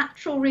reason or a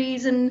natural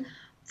reason.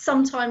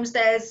 Sometimes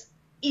there's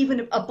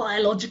even a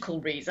biological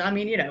reason. I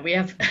mean, we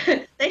have,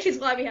 this is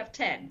why we have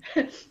 10.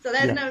 So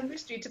there's no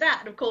mystery to that.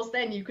 And of course,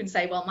 then you can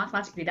say, well,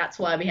 mathematically, that's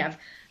why we have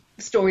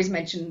stories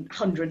mention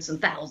hundreds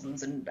and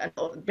thousands and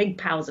big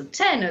powers of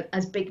 10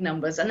 as big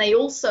numbers. And you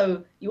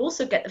also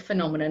get the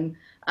phenomenon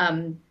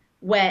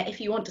where if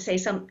you want to say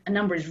a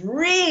number is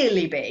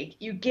really big,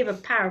 you give a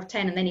power of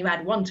 10 and then you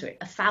add 1 to it,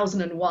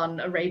 1001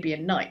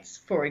 Arabian Nights,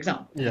 for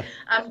example. Yeah.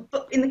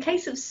 But in the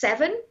case of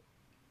 7,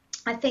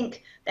 I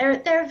think there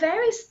are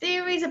various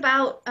theories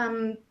about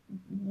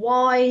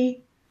why,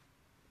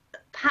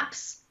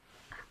 perhaps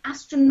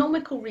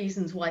astronomical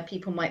reasons why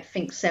people might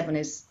think 7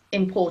 is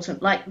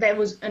important. Like there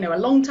was, a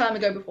long time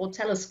ago before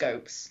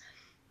telescopes,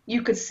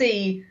 you could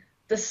see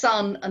the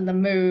sun and the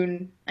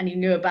moon, and you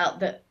knew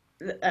about the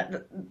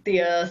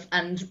Earth,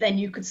 and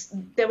then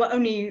there were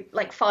only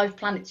like 5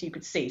 planets you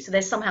could see. So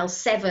there's somehow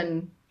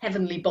 7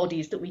 heavenly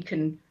bodies that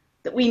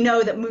we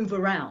know that move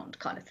around,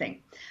 kind of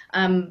thing.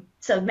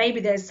 So maybe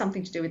there's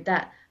something to do with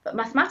that. But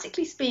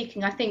mathematically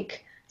speaking, I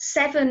think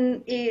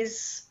 7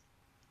 is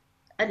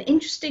an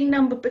interesting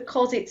number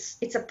because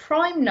it's a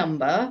prime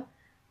number,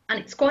 and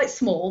it's quite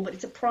small, but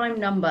it's a prime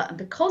number. And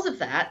because of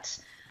that,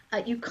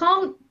 you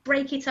can't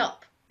break it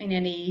up in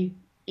any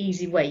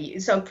easy way.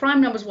 So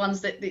prime numbers,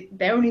 ones that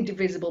they're only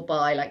divisible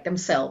by like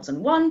themselves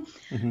and 1.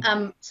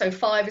 Mm-hmm. So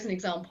 5 is an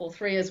example,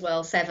 3 as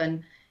well,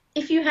 7.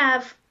 If you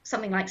have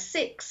something like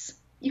 6,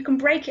 you can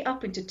break it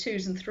up into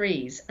 2s and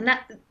 3s. And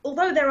that,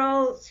 although there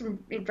are some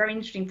very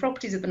interesting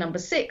properties of the number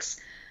 6,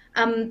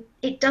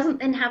 it doesn't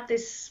then have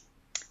this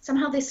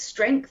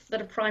strength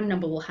that a prime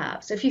number will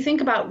have. So if you think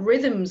about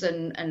rhythms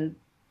and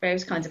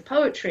various kinds of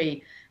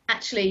poetry,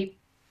 actually,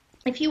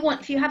 if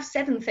you have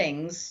 7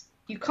 things,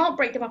 you can't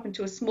break them up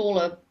into a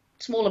smaller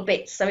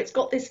bits. So it's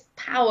got this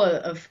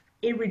power of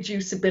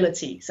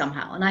irreducibility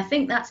somehow. And I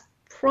think that's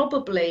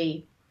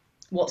probably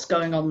what's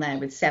going on there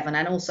with 7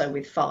 and also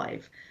with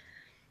 5.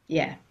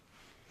 Yeah.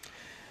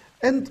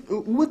 And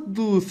what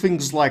do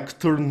things like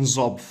turns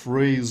of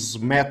phrase,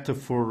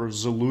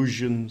 metaphors,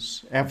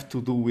 allusions have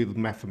to do with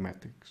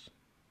mathematics?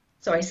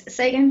 Sorry,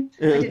 say again?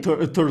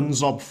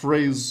 Turns of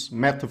phrase,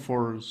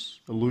 metaphors,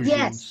 allusions.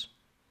 Yes.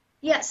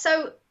 Yeah,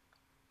 so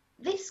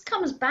this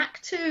comes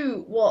back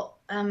to what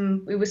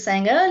we were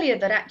saying earlier,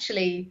 that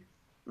actually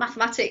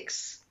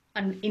mathematics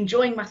and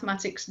enjoying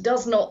mathematics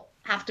does not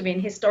have to be,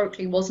 and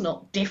historically was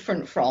not,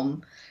 different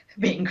from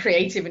being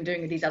creative and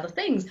doing these other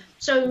things.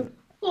 So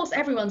of course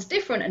everyone's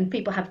different and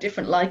people have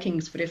different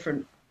likings for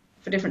different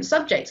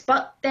subjects,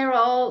 but there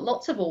are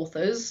lots of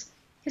authors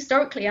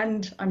historically,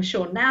 and I'm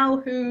sure now,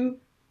 who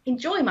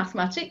enjoy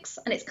mathematics,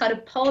 and it's kind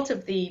of part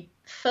of the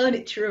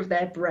furniture of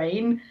their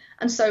brain.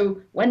 And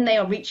so when they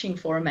are reaching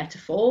for a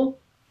metaphor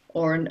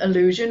or an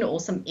allusion or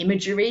some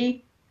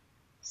imagery,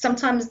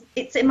 sometimes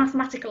it's a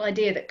mathematical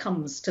idea that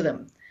comes to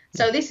them.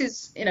 So this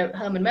is,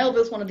 Herman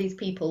Melville's one of these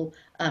people.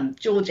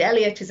 George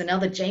Eliot is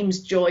another.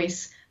 James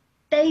Joyce.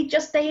 They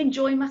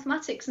enjoy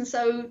mathematics, and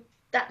so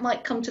that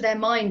might come to their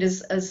mind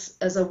as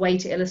a way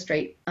to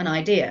illustrate an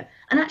idea.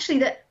 And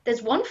actually,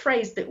 there's one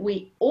phrase that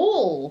we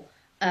all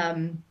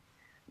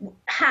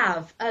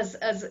have as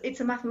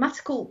it's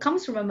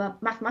comes from a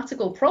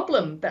mathematical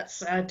problem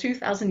that's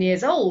 2,000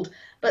 years old.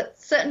 But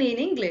certainly in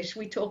English,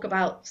 we talk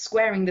about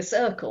squaring the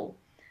circle.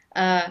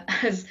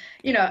 As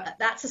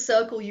that's a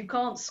circle you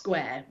can't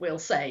square, we'll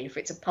say, if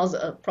it's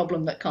a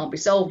problem that can't be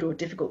solved or a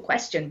difficult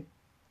question.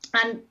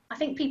 And I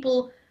think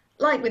people,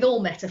 like with all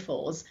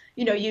metaphors,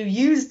 you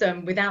use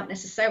them without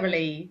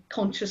necessarily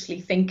consciously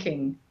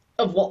thinking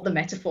of what the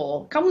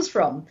metaphor comes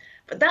from.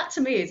 But that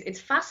to me it's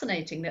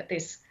fascinating, that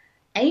this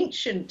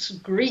ancient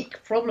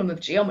Greek problem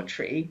of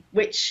geometry,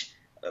 which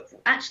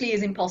actually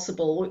is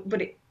impossible,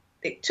 but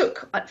it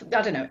took,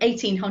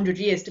 1,800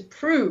 years to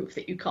prove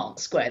that you can't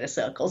square the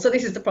circle. So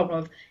this is the problem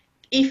of,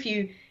 if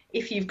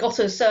you've got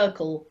a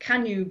circle,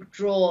 can you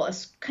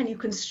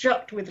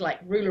construct with like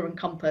ruler and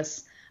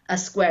compass a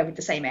square with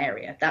the same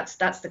area? That's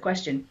the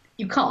question.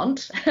 You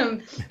can't.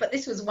 But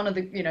this was one of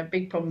the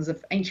big problems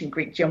of ancient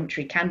Greek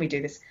geometry. Can we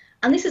do this?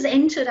 And this has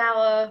entered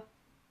our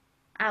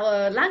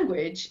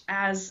language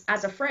as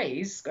a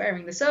phrase,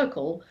 squaring the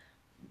circle,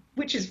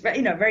 which is very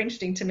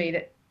interesting to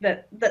me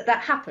that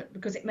happened,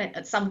 because it meant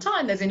at some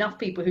time there's enough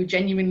people who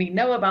genuinely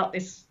know about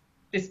this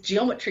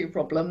geometry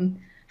problem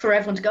for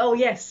everyone to go, oh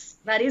yes,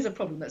 that is a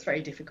problem that's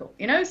very difficult,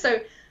 So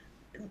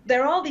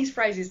there are these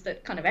phrases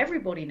that kind of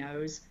everybody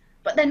knows,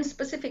 but then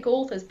specific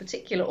authors,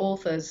 particular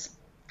authors,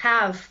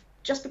 have,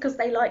 just because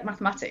they like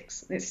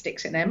mathematics, it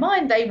sticks in their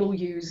mind, they will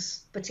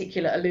use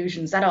particular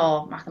allusions that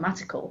are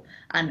mathematical.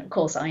 And of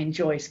course, I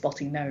enjoy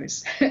spotting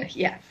those.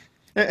 Yeah.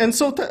 And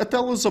so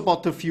tell us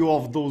about a few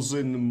of those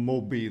in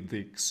Moby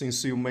Dick,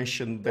 since you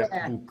mentioned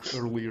that book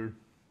earlier.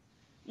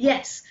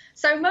 Yes.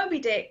 So Moby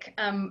Dick,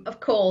 of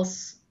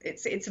course,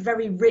 it's a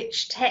very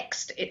rich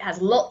text. It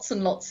has lots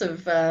and lots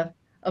of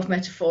of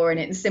metaphor in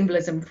it and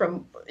symbolism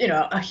from, you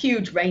know, a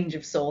huge range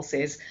of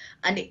sources.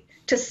 And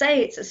to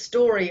say it's a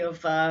story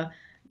of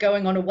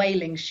going on a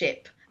whaling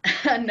ship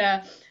and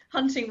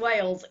hunting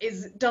whales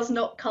does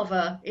not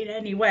cover in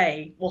any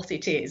way what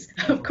it is.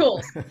 Of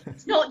course,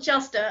 it's not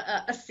just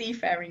a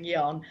seafaring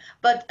yarn,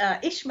 but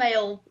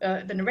Ishmael,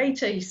 the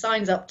narrator, he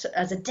signs up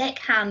as a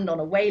deckhand on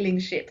a whaling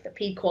ship, the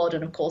Pequod,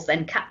 and of course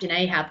then Captain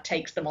Ahab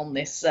takes them on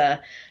this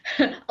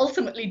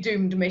ultimately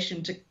doomed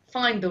mission to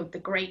find the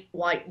great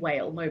white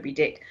whale, Moby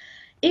Dick.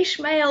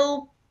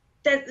 Ishmael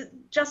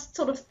just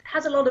sort of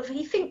has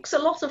he thinks a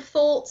lot of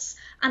thoughts,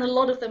 and a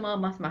lot of them are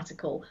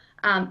mathematical.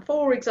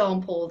 For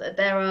example, that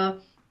there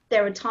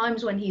are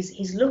times when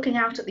he's looking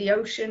out at the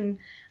ocean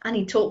and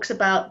he talks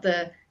about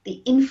the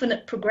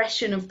infinite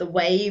progression of the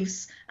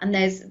waves, and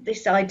there's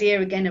this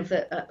idea again of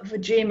a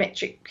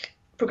geometric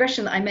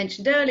progression that I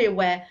mentioned earlier,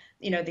 where,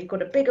 you know, they've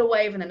got a bigger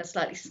wave and then a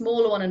slightly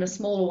smaller one and a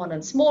smaller one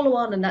and a smaller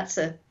one, and that's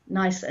a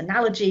nice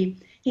analogy.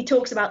 He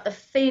talks about the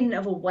fin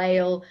of a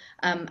whale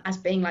as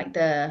being like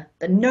the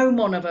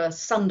gnomon of a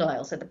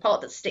sundial, so the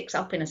part that sticks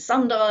up in a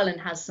sundial, and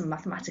has some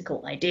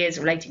mathematical ideas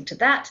relating to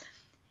that.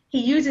 He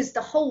uses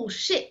the whole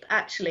ship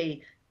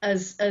actually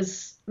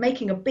as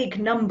making a big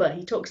number.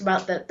 He talks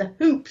about the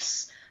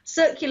hoops,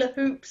 circular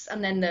hoops,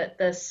 and then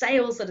the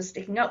sails that are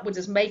sticking upwards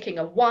as making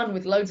a 1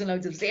 with loads and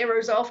loads of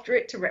zeros after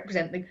it to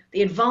represent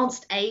the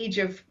advanced age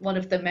of one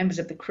of the members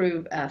of the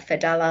crew,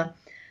 Fedallah.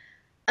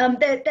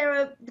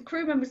 The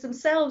crew members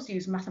themselves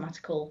use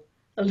mathematical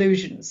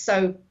allusions.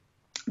 So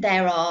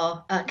there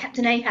are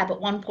Captain Ahab at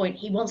one point,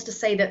 he wants to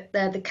say that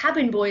the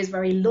cabin boy is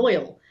very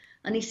loyal,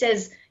 and he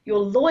says, "You're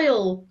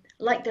loyal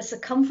like the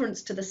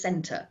circumference to the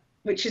center,"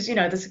 which is, you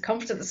know, the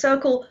circumference of the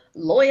circle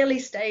loyally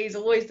stays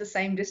always the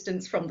same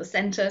distance from the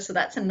center. So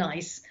that's a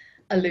nice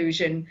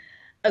allusion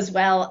as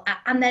well.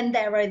 And then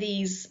there are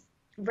these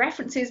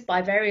references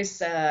by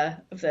various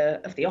of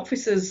the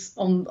officers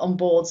on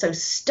board. So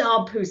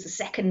Stubb, who's the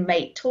second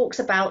mate, talks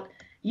about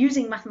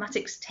using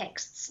mathematics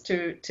texts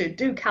to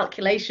do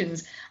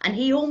calculations, and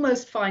he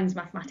almost finds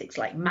mathematics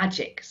like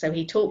magic. So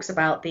he talks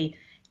about the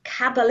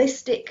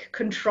Kabbalistic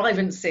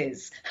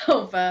contrivances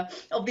of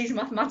these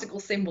mathematical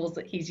symbols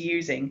that he's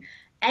using.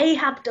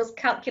 Ahab does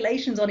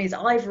calculations on his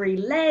ivory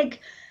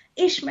leg.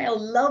 Ishmael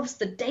loves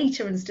the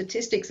data and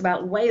statistics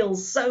about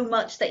whales so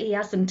much that he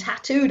has them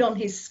tattooed on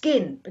his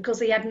skin because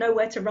he had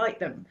nowhere to write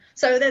them.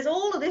 So there's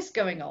all of this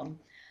going on.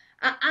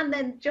 And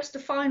then just a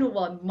final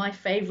one, my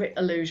favorite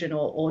allusion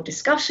or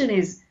discussion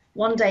is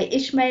one day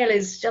Ishmael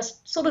is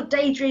just sort of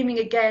daydreaming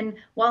again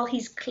while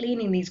he's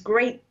cleaning these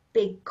great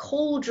big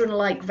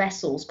cauldron-like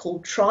vessels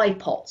called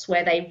tripods,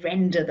 where they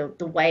render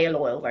the whale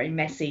oil very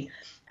messy,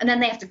 and then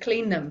they have to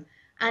clean them.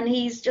 And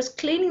he's just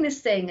cleaning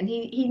this thing, and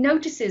he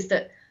notices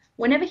that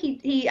whenever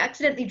he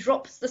accidentally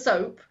drops the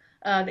soap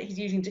that he's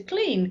using to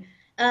clean,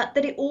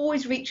 that it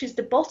always reaches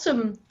the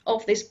bottom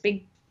of this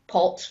big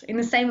pot in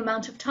the same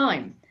amount of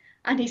time.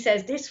 And he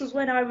says, this was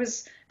when I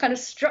was kind of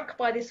struck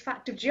by this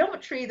fact of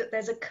geometry, that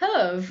there's a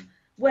curve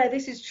where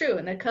this is true,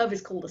 and the curve is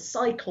called a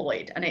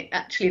cycloid, and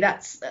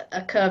that's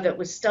a curve that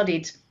was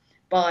studied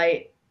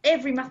by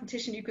every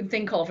mathematician you can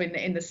think of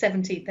in the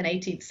 17th and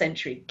 18th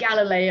century.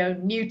 Galileo,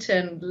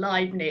 Newton,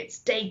 Leibniz,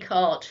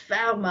 Descartes,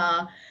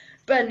 Fermat,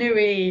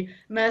 Bernoulli,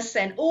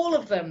 Mersenne, all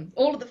of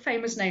the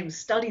famous names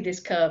study this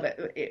curve.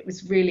 It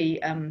was really,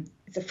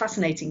 it's a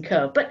fascinating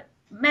curve. But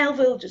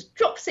Melville just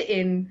drops it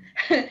in,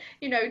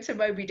 to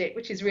Moby Dick,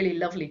 which is really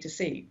lovely to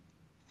see.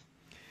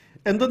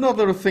 And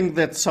another thing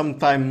that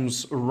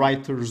sometimes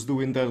writers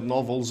do in their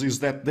novels is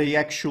that they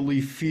actually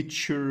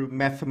feature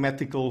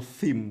mathematical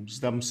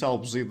themes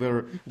themselves.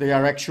 Either they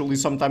are actually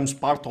sometimes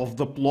part of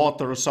the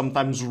plot or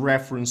sometimes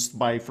referenced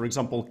by, for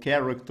example,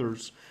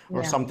 characters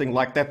or something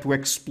like that to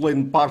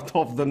explain part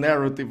of the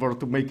narrative or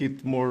to make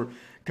it more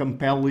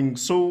compelling.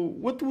 So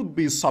what would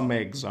be some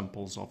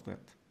examples of that?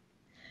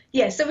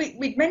 Yeah, so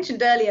we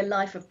mentioned earlier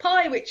Life of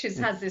Pi, which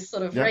has this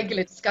sort of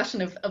regular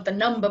discussion of the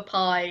number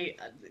pi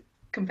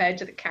compared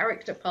to the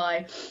character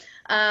pi.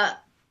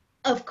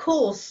 Of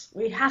course,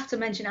 we have to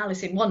mention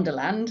Alice in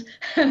Wonderland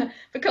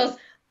because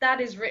that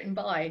is written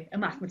by a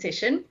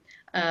mathematician,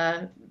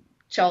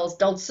 Charles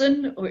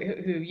Dodson,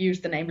 who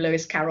used the name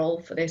Lewis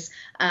Carroll for this,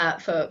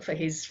 for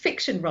his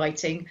fiction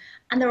writing.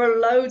 And there are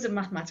loads of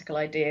mathematical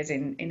ideas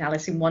in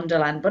Alice in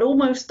Wonderland, but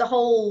almost the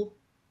whole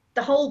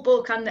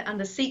book and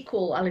the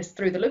sequel, Alice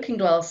Through the Looking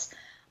Glass,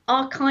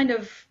 are kind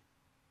of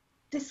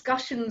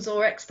discussions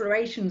or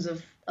explorations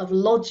of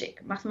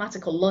logic,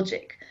 mathematical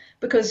logic,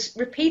 because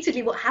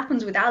repeatedly what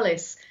happens with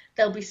Alice,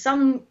 there'll be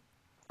some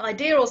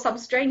idea or some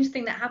strange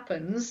thing that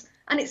happens,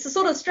 and it's a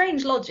sort of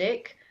strange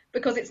logic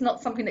because it's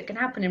not something that can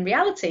happen in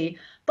reality,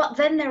 but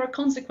then there are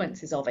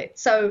consequences of it.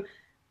 So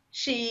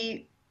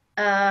she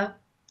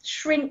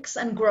shrinks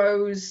and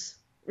grows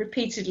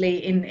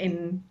repeatedly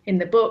in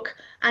the book,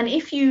 and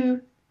if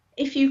you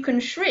can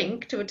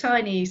shrink to a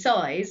tiny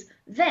size,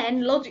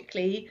 then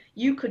logically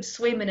you could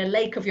swim in a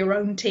lake of your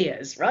own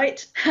tears,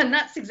 right? And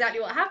that's exactly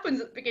what happens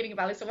at the beginning of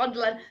Alice in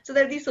Wonderland. So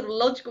there are these sort of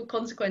logical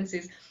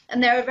consequences,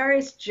 and there are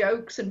various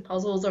jokes and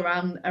puzzles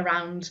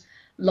around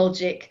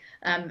logic,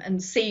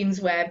 and scenes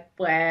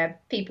where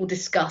people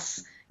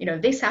discuss,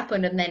 this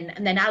happened, and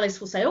then Alice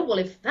will say, oh well,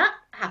 if that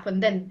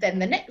happened, then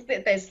the next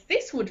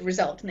this would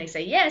result, and they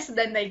say yes, and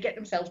then they get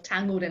themselves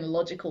tangled in a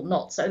logical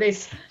knot. So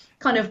this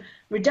kind of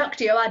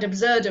reductio ad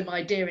absurdum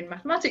idea in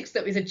mathematics,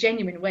 that is a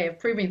genuine way of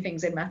proving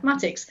things in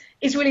mathematics,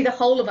 is really the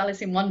whole of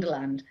Alice in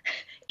Wonderland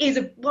is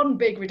one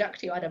big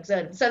reductio ad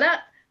absurdum. So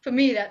that, for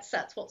me,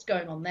 that's what's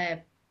going on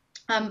there.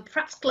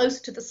 Perhaps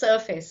closer to the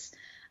surface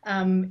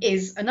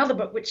is another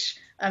book which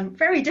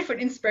very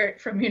different in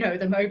spirit from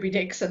the Moby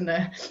Dicks and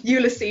the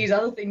Ulysses,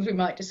 other things we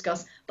might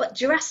discuss, but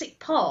Jurassic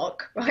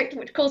Park, right,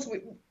 which of course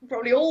we've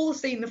probably all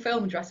seen the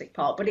film Jurassic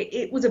Park, but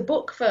it was a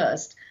book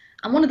first,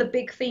 and one of the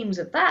big themes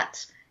of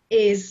that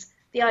is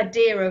the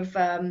idea of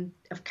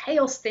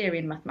chaos theory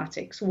in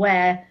mathematics,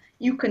 where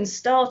you can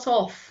start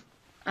off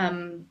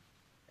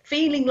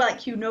feeling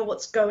like you know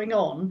what's going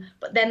on,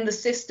 but then the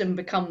system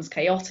becomes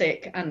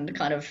chaotic and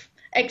kind of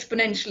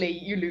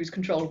exponentially you lose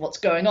control of what's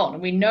going on.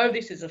 And we know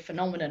this is a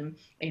phenomenon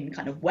in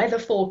kind of weather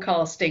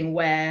forecasting,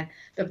 where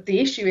the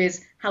issue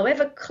is,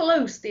 however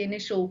close the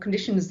initial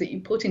conditions that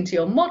you put into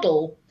your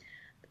model,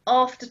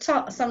 after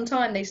some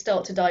time they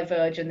start to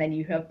diverge, and then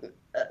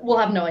we'll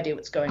have no idea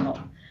what's going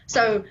on.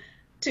 So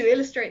to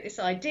illustrate this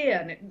idea,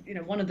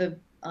 and one of the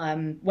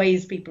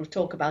ways people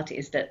talk about it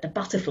is that the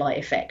butterfly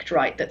effect,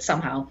 right? That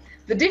somehow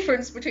the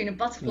difference between a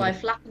butterfly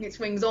flapping its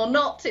wings or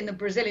not in the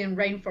Brazilian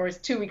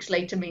rainforest 2 weeks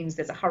later means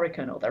there's a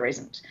hurricane or there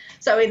isn't.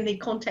 So in the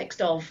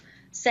context of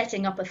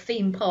setting up a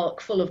theme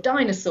park full of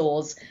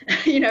dinosaurs,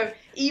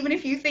 even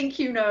if you think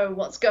you know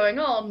what's going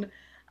on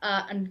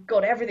and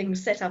got everything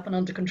set up and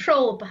under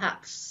control,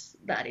 perhaps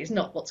that is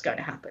not what's going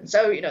to happen.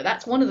 So,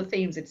 that's one of the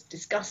themes that's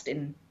discussed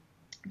in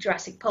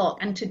Jurassic Park.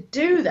 And to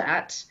do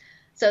that,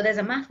 so there's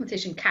a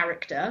mathematician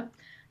character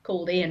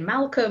called Ian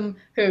Malcolm,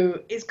 who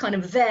is kind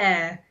of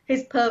there.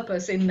 His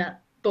purpose in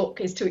that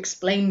book is to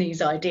explain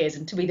these ideas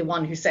and to be the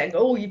one who's saying,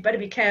 oh, you better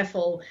be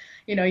careful,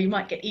 you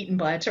might get eaten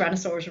by a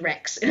Tyrannosaurus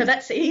Rex.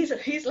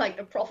 He's like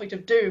the prophet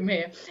of doom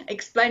here,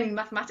 explaining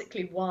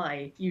mathematically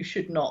why you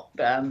should not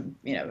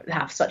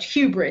have such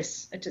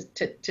hubris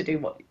to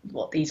do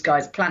what these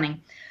guys are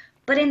planning.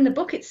 But in the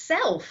book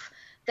itself,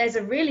 there's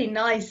a really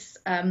nice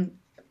kind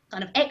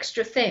of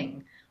extra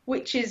thing,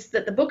 which is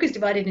that the book is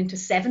divided into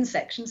 7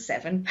 sections,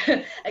 seven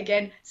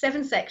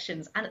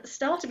sections. And at the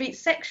start of each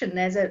section,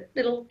 there's a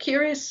little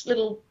curious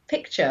little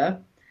picture.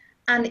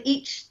 And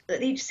each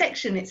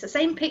section, it's the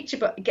same picture,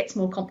 but it gets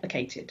more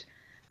complicated.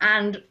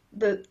 And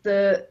this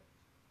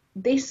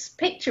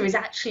picture is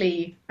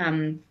actually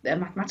a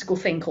mathematical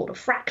thing called a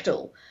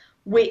fractal,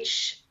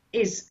 which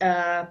is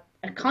a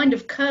kind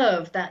of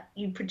curve that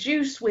you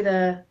produce with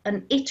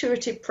an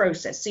iterative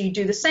process. So you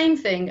do the same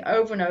thing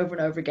over and over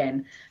and over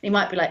again. You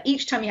might be like,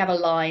 each time you have a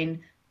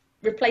line,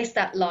 replace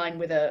that line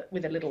with a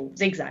little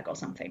zigzag or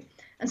something.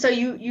 And so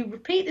you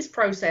repeat this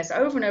process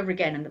over and over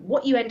again, and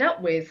what you end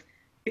up with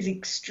is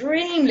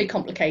extremely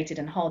complicated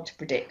and hard to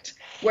predict.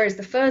 Whereas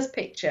the first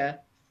picture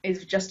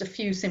is just a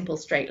few simple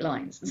straight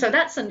lines. So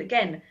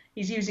again,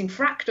 he's using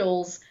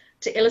fractals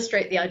to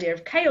illustrate the idea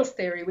of chaos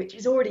theory, which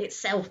is already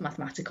itself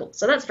mathematical.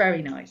 So that's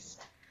very nice.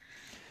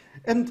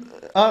 And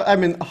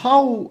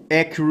how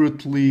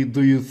accurately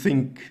do you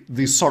think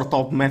these sort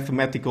of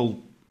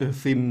mathematical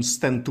themes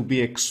tend to be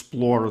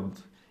explored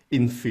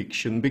in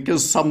fiction?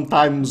 Because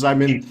sometimes,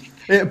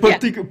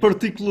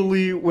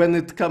 particularly when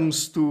it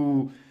comes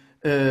to,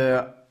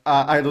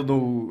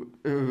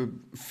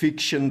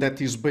 fiction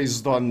that is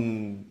based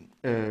on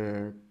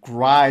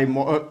crime,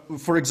 or,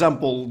 for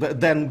example,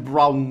 Dan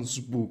Brown's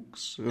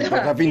books, the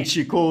Da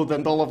Vinci Code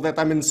and all of that.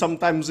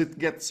 Sometimes it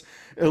gets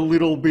a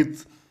little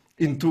bit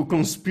into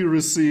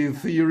conspiracy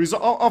theories.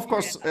 Of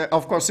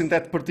course, in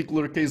that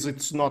particular case,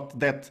 it's not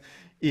that.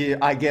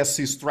 I guess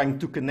he's trying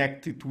to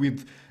connect it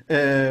with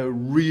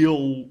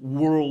real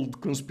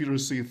world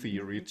conspiracy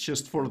theory. It's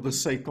just for the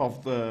sake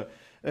of the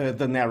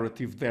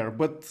narrative there.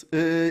 But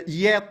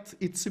yet,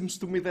 it seems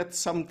to me that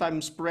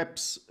sometimes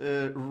perhaps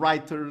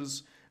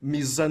writers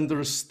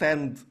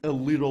misunderstand a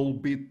little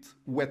bit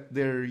what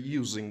they're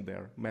using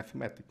there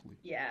mathematically.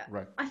 Yeah,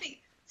 right. I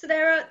think so.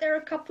 There are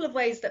a couple of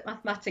ways that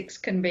mathematics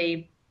can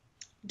be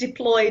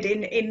deployed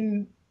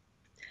in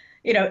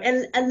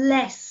a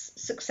less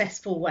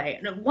successful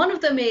way. And one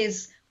of them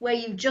is where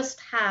you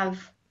just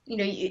have,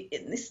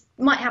 this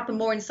might happen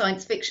more in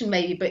science fiction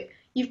maybe, but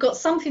you've got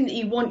something that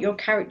you want your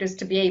characters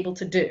to be able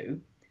to do,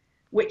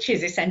 which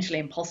is essentially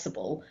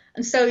impossible,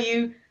 and so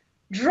you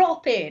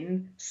drop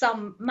in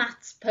some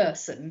maths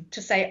person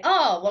to say,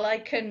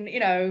 I can,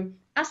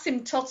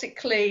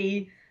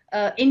 asymptotically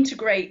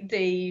integrate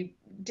the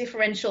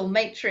differential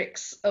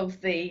matrix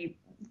of the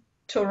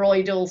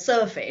toroidal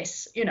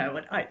surface,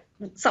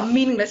 some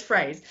meaningless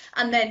phrase,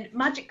 and then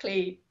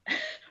magically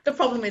the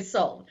problem is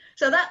solved.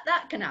 So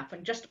that can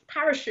happen, just a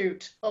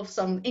parachute of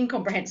some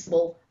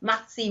incomprehensible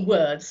mathsy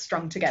words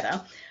strung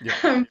together.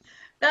 Yeah.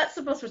 That's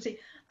the possibility.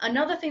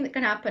 Another thing that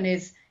can happen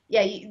is,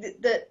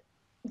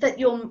 that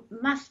your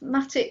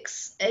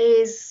mathematics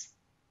is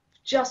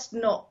just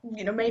not,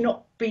 may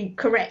not be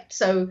correct.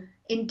 So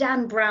in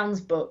Dan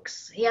Brown's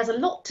books, he has a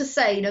lot to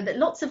say, that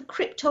lots of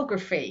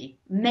cryptography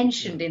Yeah.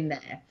 mentioned in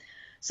there.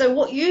 So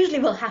what usually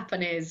will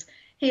happen is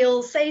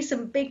he'll say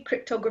some big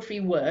cryptography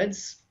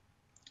words,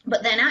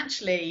 but then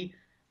actually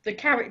the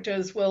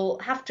characters will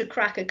have to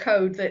crack a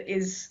code that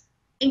is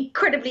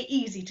incredibly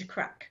easy to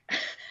crack.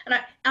 And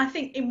I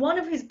think in one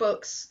of his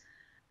books,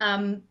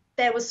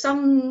 there was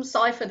some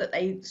cipher that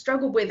they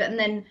struggled with, and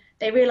then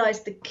they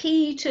realized the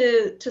key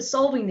to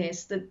solving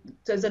this, that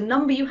there's a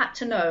number you had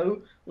to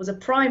know was a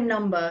prime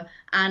number,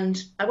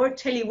 and I won't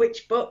tell you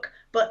which book,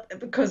 but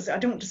because I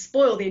don't want to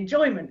spoil the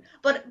enjoyment.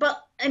 But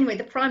anyway,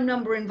 the prime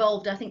number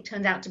involved, I think,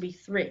 turned out to be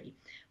 3,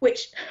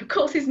 which of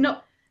course is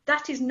not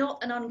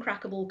an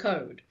uncrackable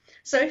code.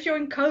 So if you're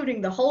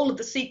encoding the whole of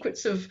the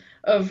secrets of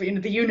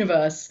the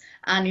universe,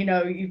 and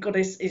you've got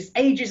this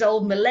ages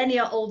old,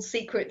 millennia old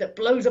secret that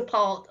blows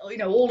apart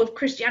all of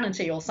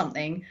Christianity or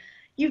something,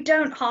 you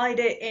don't hide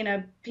it in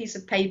a piece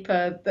of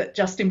paper that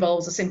just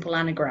involves a simple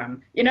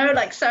anagram.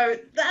 So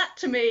that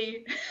to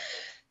me,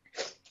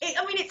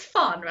 it's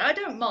fun, right? I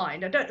don't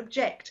mind, I don't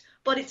object,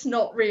 but it's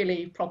not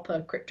really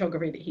proper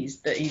cryptography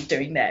that he's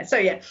doing there. So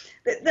yeah,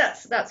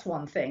 that's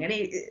one thing. And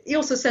he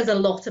also says a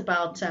lot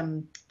about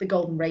the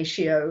golden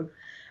ratio,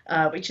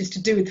 which is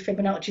to do with the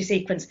Fibonacci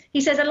sequence.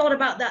 He says a lot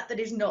about that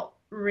is not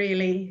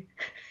really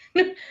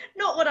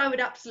not what I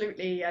would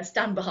absolutely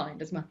stand behind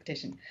as a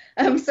mathematician.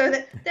 So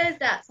there's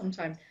that.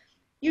 Sometimes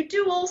you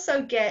do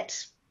also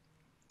get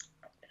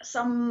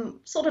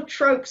some sort of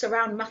tropes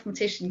around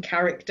mathematician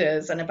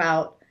characters, and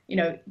about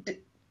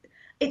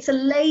it's a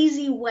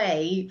lazy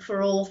way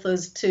for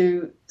authors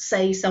to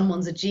say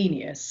someone's a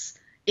genius,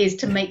 is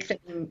to make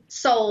them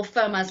solve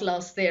Fermat's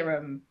last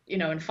theorem,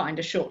 and find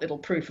a short little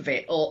proof of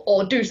it,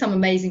 or do some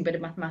amazing bit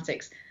of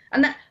mathematics.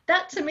 And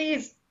that to me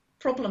is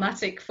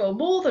problematic for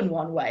more than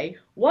one way.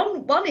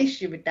 One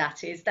issue with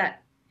that is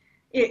that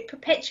it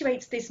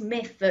perpetuates this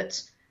myth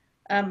that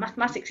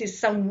mathematics is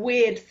some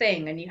weird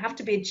thing and you have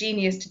to be a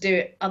genius to do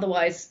it,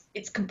 otherwise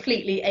it's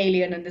completely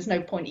alien and there's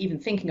no point even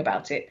thinking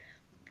about it,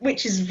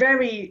 which is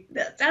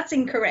that's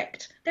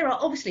incorrect. There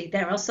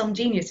are some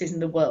geniuses in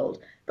the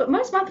world, but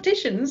most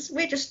mathematicians,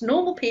 we're just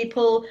normal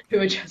people who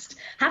are just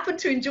happen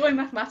to enjoy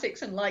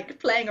mathematics and like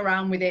playing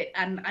around with it,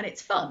 and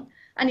it's fun.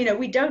 And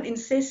we don't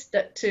insist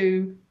that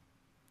to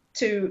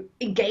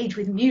engage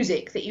with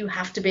music that you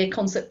have to be a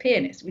concert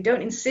pianist. We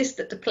don't insist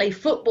that to play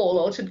football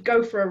or to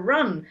go for a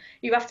run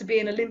you have to be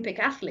an Olympic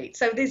athlete.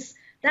 So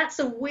that's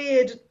a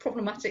weird,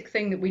 problematic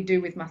thing that we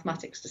do with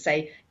mathematics, to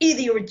say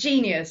either you're a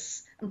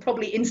genius and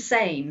probably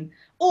insane,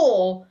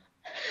 or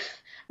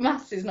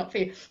maths is not for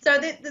you. So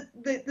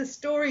the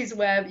stories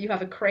where you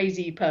have a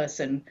crazy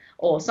person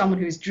or someone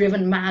who's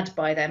driven mad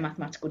by their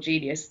mathematical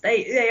genius,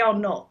 they are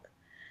not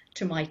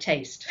to my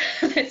taste,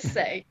 let's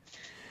say.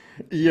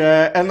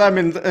 Yeah, and I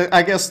mean,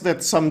 I guess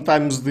that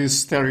sometimes these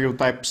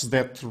stereotypes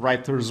that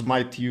writers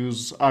might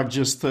use are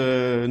just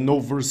an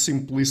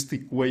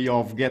oversimplistic way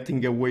of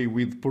getting away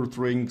with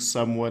portraying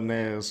someone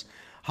as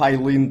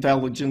highly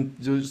intelligent,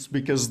 just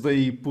because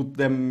they put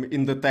them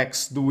in the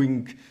text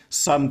doing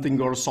something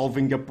or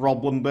solving a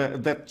problem,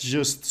 but that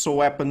just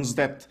so happens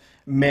that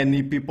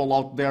many people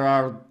out there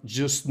are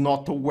just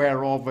not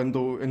aware of,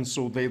 and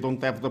so they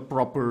don't have the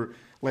proper,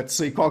 let's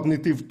say,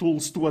 cognitive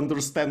tools to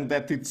understand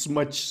that it's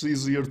much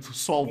easier to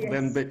solve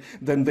Yes.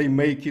 than they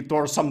make it,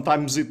 or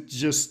sometimes it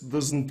just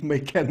doesn't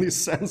make any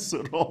sense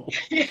at all.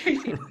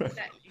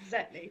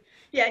 Exactly.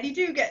 Yeah, and you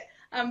do get,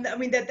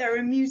 there are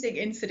amusing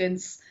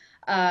incidents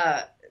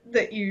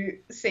that you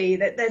see.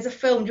 That there's a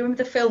film. Do you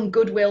remember the film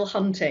Good Will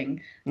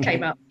Hunting?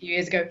 Came out a few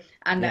years ago,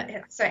 and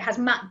Yeah. so it has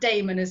Matt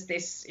Damon as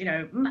this,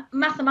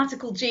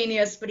 mathematical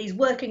genius, but he's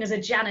working as a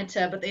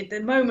janitor. But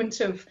the moment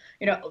of,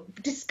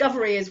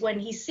 discovery is when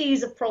he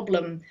sees a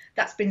problem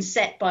that's been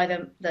set by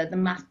the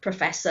math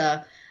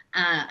professor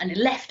and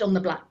left on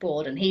the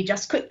blackboard, and he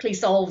just quickly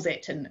solves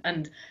it,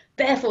 and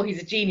therefore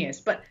he's a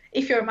genius. But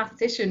if you're a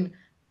mathematician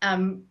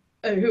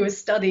who has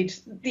studied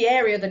the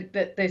area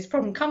that this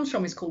problem comes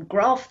from, is called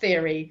graph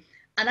theory,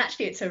 and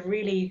actually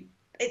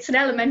it's an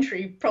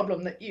elementary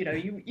problem that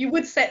you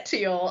would set to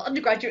your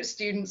undergraduate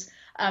students,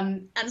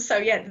 and so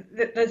yeah,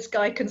 this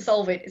guy can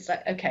solve it. It's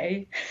like,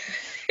 okay.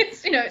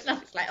 It's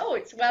it's like, oh,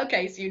 it's well,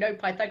 okay, so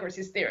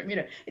Pythagoras' theorem.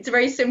 It's a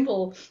very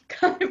simple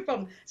kind of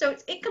problem. So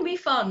it can be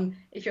fun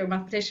if you're a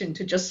mathematician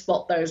to just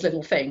spot those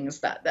little things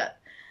that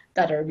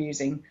are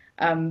amusing.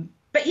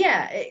 But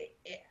yeah,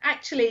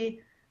 actually,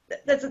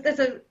 there's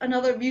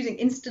another amusing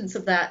instance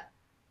of that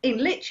in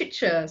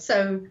literature.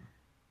 So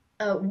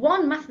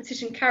one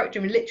mathematician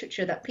character in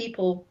literature that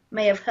people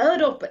may have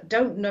heard of but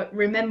don't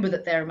remember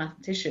that they're a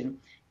mathematician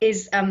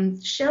is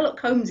Sherlock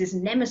Holmes's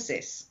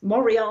nemesis,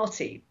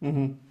 Moriarty.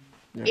 Hmm.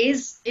 Yeah.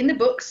 Is in the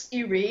books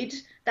you read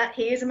that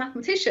he is a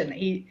mathematician.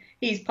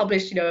 He's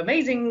published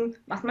amazing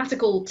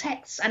mathematical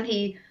texts, and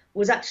he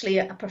was actually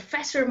a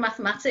professor of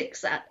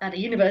mathematics at a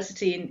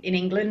university in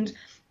England.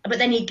 But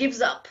then he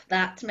gives up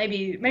that.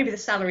 Maybe the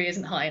salary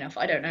isn't high enough,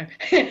 I don't know.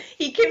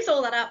 He gives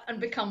all that up and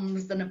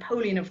becomes the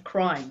Napoleon of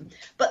crime.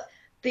 But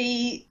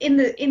in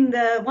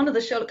the one of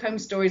the Sherlock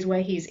Holmes stories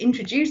where he's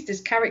introduced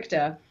this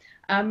character,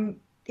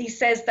 he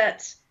says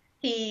that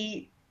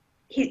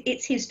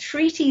it's his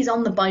treatise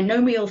on the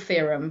binomial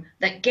theorem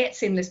that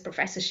gets him this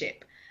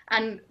professorship.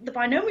 And the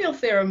binomial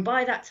theorem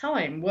by that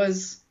time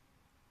was,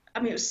 I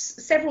mean, it was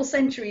several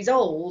centuries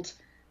old,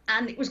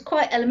 and it was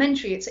quite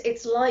elementary.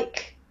 It's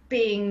like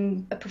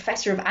being a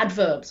professor of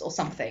adverbs or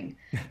something.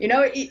 You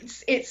know,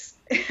 it's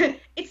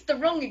it's the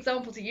wrong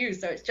example to use.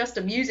 So it's just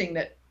amusing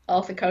that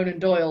Arthur Conan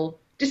Doyle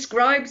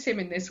describes him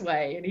in this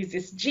way, and he's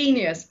this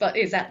genius, but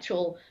his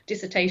actual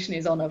dissertation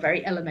is on a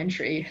very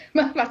elementary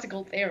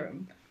mathematical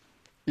theorem.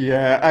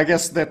 Yeah, I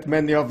guess that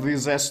many of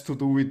these has to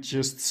do with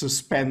just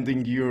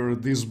suspending your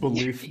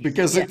disbelief,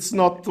 because Yeah. it's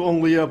not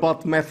only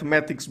about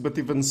mathematics, but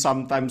even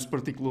sometimes,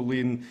 particularly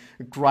in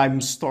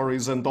crime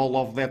stories and all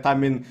of that. I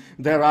mean,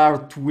 there are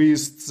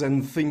twists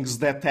and things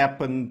that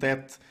happen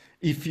that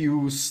if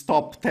you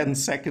stop 10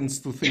 seconds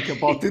to think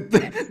about it,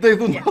 they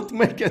do Yeah. not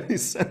make any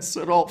sense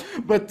at all.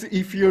 But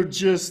if you're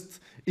just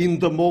in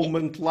the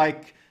moment,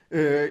 like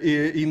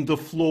in the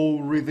flow,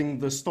 reading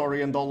the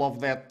story and all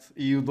of that,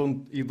 you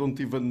don't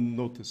even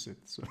notice it.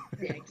 So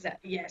Yeah,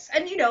 exactly. Yes,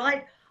 and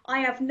I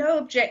have no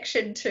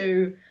objection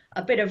to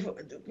a bit of,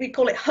 we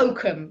call it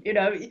hokum.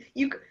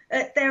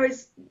 There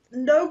is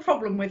no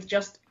problem with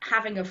just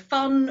having a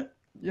fun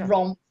yeah.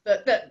 romp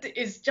that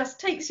is just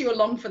takes you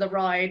along for the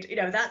ride.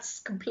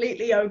 That's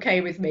completely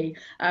okay with me.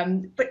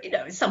 But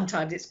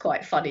sometimes it's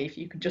quite funny if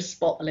you can just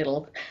spot a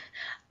little.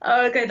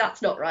 "Oh, okay,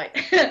 that's not right."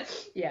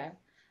 Yeah.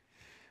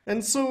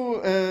 And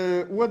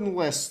so, one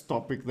last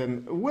topic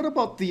then. What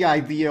about the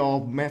idea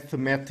of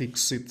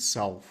mathematics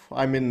itself?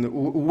 I mean,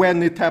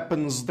 when it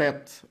happens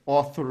that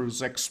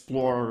authors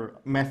explore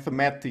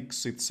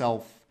mathematics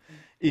itself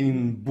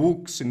in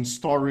books, in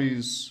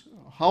stories,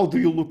 how do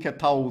you look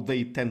at how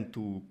they tend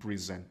to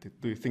present it?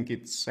 Do you think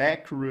it's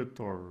accurate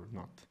or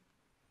not?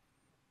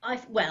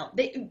 Well,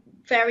 it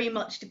very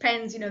much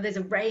depends. There's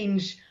a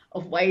range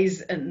of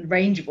ways and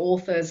range of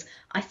authors.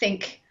 I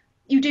think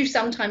you do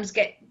sometimes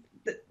get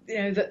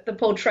the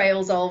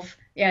portrayals of,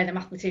 yeah, the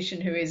mathematician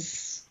who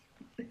is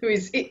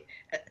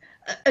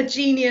a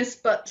genius,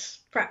 but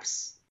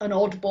perhaps an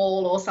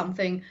oddball or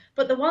something.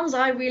 But the ones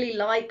I really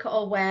like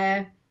are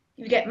where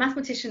you get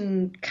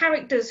mathematician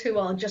characters who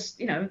are just,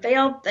 they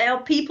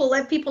are people.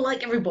 They're people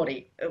like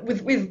everybody,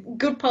 with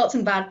good parts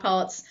and bad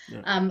parts,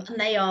 Yeah. and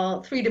they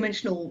are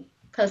three-dimensional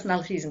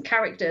personalities and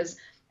characters.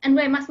 And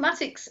where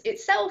mathematics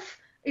itself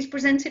is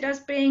presented as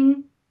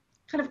being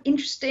kind of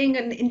interesting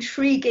and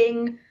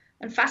intriguing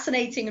and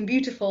fascinating and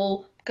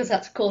beautiful, because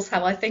that's of course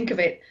how I think of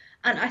it.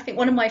 And I think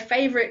one of my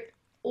favorite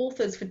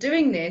authors for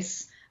doing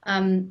this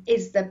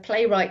is the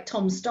playwright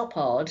Tom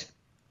Stoppard,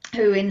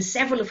 who in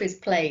several of his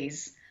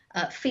plays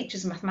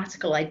features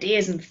mathematical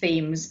ideas and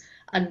themes.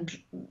 And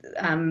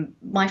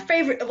my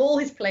favorite of all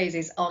his plays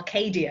is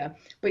Arcadia,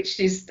 which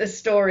is the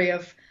story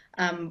of,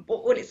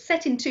 well, it's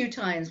set in two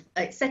times.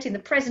 It's set in the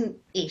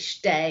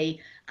present-ish day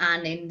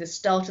and in the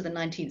start of the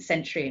 19th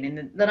century. And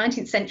in the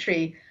 19th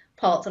century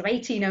parts of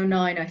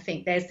 1809, I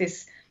think, there's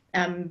this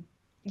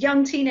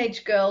young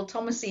teenage girl,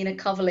 Thomasina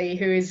Coverley,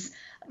 who is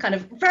kind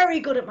of very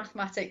good at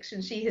mathematics,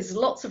 and she has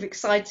lots of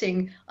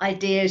exciting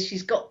ideas.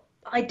 She's got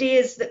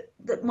ideas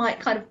that might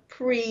kind of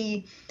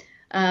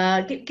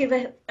give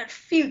a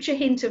future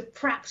hint of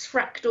perhaps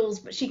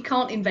fractals, but she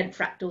can't invent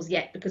fractals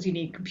yet because you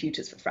need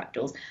computers for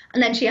fractals.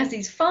 And then she has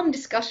these fun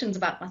discussions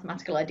about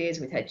mathematical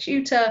ideas with her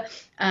tutor,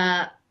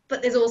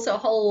 but there's also a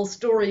whole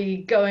story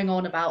going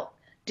on about,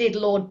 did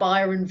Lord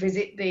Byron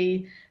visit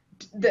the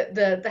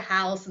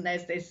house, and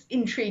there's this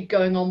intrigue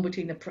going on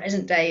between the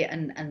present day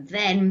and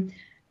then.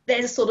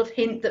 There's a sort of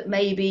hint that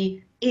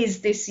maybe,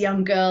 is this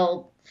young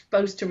girl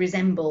supposed to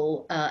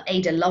resemble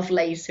Ada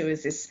Lovelace, who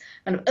is this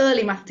kind of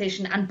early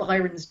mathematician and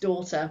Byron's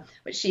daughter,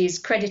 but she's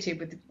credited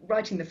with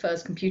writing the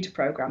first computer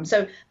program.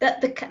 So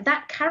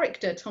that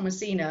character,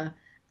 Thomasina,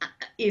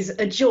 is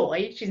a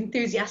joy. She's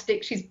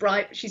enthusiastic, she's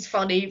bright, she's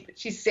funny,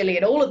 she's silly,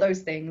 and all of those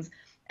things.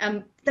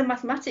 The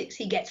mathematics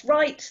he gets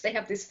right. They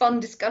have this fun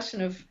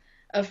discussion of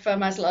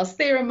Fermat's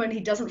theorem, and he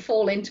doesn't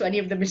fall into any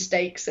of the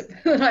mistakes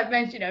that I've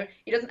mentioned.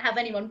 He doesn't have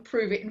anyone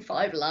prove it in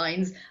 5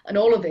 lines and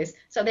all of this.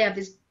 So they have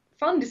this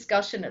fun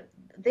discussion of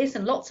this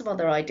and lots of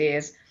other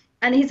ideas.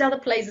 And his other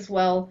plays as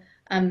well,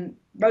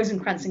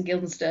 Rosencrantz and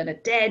Guildenstern Are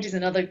Dead is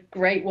another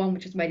great one,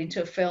 which was made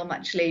into a film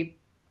actually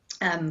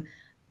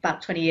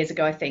about 20 years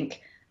ago, I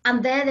think.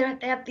 And there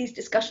they have these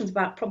discussions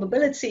about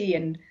probability,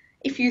 and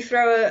if you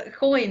throw a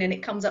coin and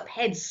it comes up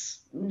heads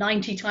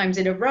 90 times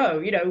in a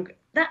row,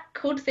 that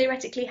could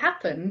theoretically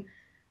happen,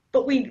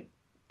 but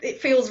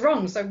it feels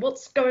wrong. So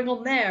what's going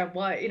on there?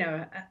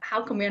 Why,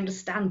 how can we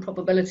understand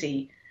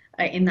probability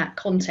in that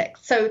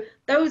context? So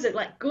those are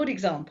like good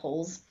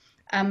examples.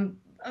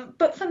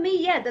 But for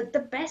me, yeah,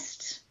 the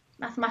best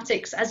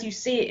mathematics as you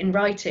see it in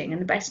writing,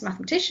 and the best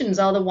mathematicians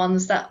are the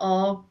ones that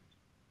are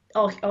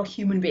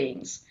human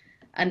beings.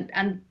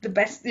 And the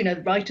best,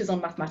 writers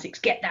on mathematics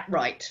get that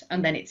right,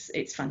 and then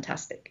it's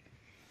fantastic.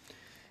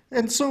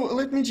 And so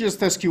let me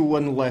just ask you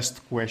one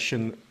last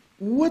question.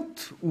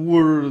 what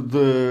were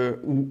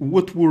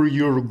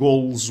your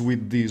goals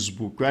with this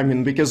book? I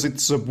mean, because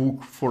it's a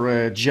book for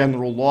a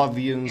general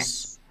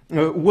audience.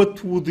 Yes.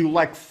 What would you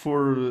like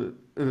for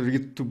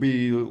it to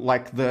be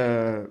like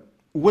the?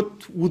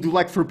 What would you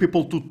like for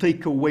people to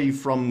take away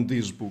from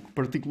this book?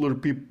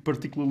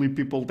 Particularly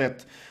people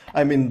that,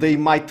 I mean, they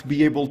might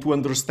be able to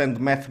understand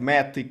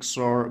mathematics,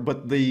 or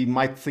but they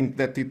might think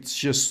that it's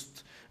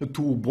just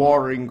too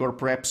boring, or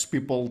perhaps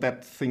people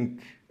that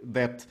think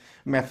that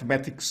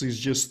mathematics is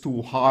just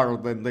too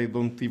hard and they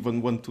don't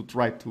even want to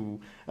try to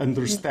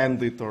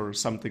understand it or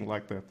something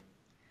like that.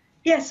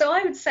 Yeah, so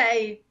I would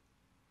say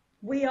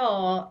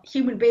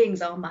human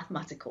beings are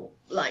mathematical.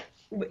 Like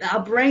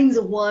our brains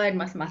are wired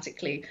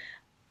mathematically.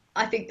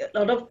 I think that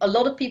a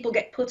lot of people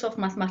get put off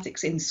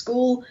mathematics in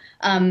school,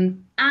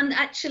 and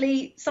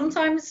actually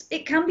sometimes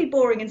it can be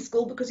boring in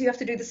school because you have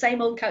to do the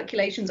same old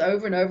calculations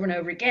over and over and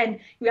over again.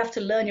 You have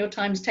to learn your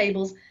times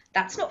tables.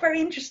 That's not very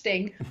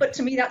interesting, but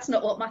to me, that's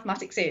not what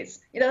mathematics is.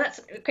 That's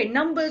okay.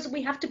 Numbers,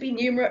 we have to be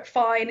numerate,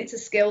 fine, it's a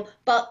skill,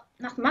 but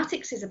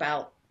mathematics is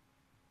about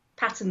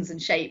patterns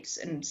and shapes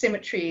and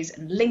symmetries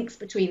and links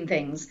between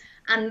things,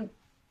 and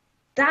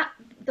that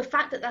the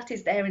fact that that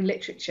is there in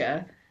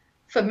literature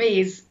for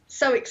me is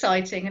so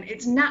exciting, and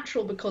it's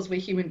natural because we're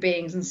human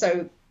beings, and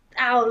so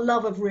our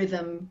love of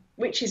rhythm,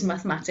 which is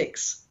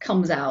mathematics,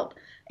 comes out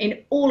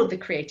in all of the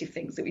creative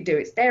things that we do.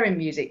 It's there in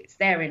music, it's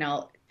there in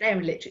art, it's there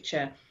in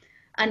literature.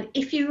 And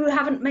if you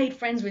haven't made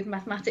friends with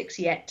mathematics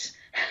yet,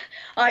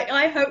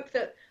 I hope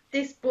that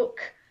this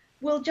book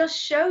will just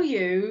show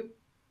you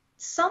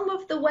some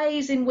of the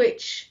ways in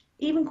which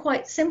even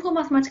quite simple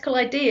mathematical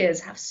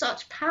ideas have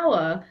such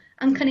power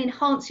and can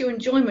enhance your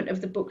enjoyment of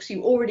the books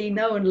you already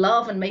know and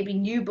love, and maybe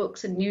new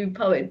books and new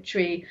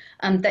poetry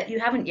that you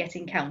haven't yet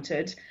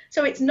encountered.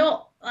 So it's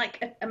not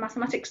like a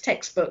mathematics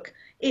textbook.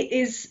 It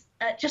is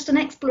just an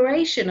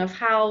exploration of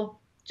how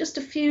just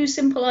a few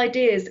simple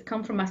ideas that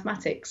come from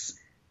mathematics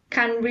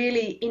can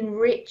really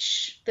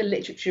enrich the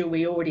literature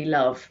we already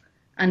love,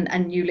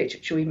 and new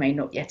literature we may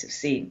not yet have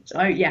seen.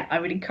 So yeah, I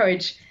would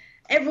encourage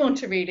everyone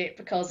to read it,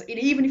 because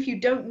even if you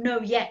don't know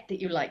yet that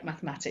you like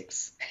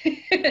mathematics,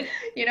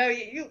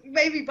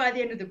 maybe by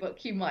the end of the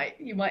book you might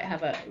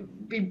have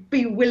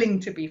be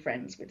willing to be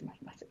friends with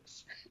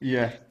mathematics.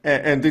 Yeah,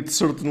 and it's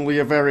certainly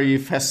a very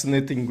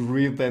fascinating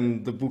read,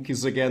 and the book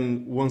is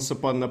again, once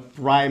upon a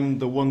prime,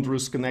 the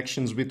wondrous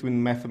connections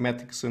between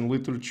mathematics and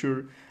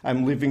literature.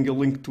 I'm leaving a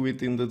link to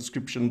it in the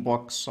description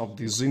box of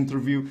this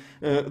interview.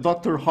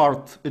 Dr.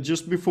 Hart,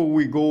 just before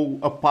we go,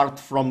 apart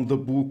from the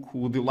book,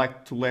 would you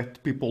like to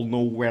let people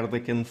know where they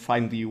can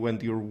find you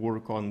and your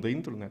work on the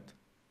internet?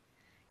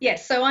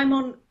 Yes, so I'm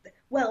on,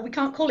 well, we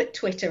can't call it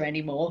Twitter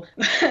anymore,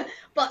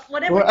 but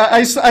whatever Well,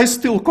 it's called. I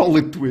still call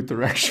it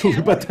Twitter, Yeah,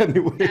 actually, but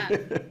anyway. yeah.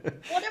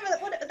 Whatever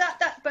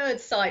that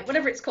bird site,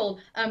 whatever it's called,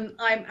 I'm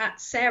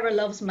at Sarah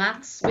Loves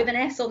Maths with an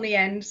S on the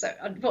end. So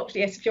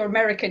unfortunately, yes, if you're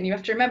American, you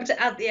have to remember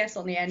to add the S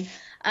on the end.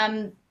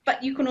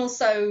 But you can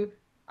also,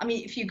 I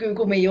mean, if you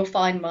Google me, you'll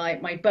find my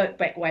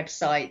Birkbeck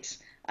website,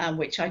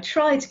 which I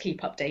try to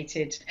keep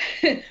updated,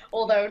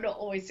 although not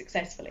always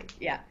successfully.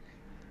 Yeah.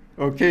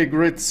 Okay,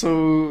 great.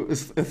 So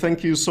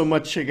thank you so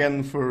much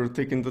again for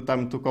taking the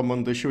time to come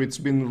on the show. It's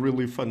been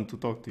really fun to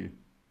talk to you.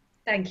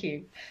 Thank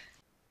you.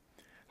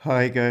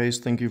 Hi guys,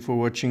 thank you for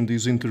watching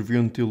this interview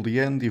until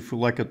the end. If you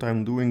like what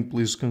I'm doing,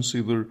 please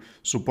consider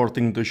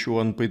supporting the show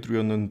on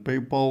Patreon and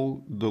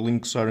PayPal. The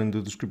links are in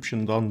the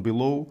description down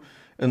below.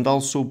 And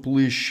also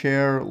please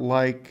share,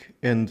 like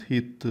and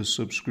hit the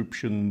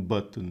subscription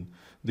button.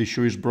 This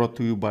show is brought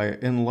to you by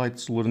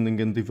Enlights Learning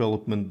and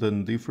Development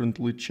Done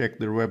Differently. Check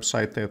their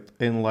website at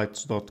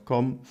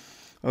enlights.com.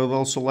 I would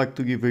also like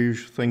to give a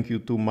huge thank you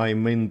to my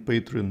main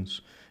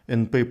patrons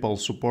and PayPal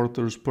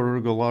supporters: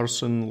 Perga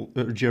Larsen,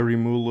 Jerry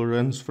Muller,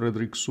 Hans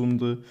Frederick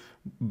Sunde,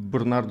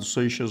 Bernardo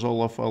Seixas,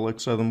 Olaf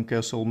Alex, Adam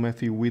Kessel,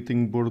 Matthew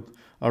Whittingbird,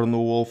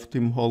 Arno Wolf,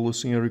 Tim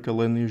Hollis, Erica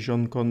Lenny,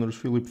 John Connors,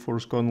 Philip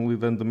Force Connolly,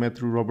 Dan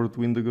Demetri, Robert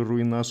Windiger,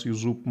 Rui Inácio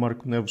Zup,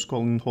 Marco Neves,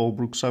 Colin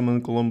Holbrook,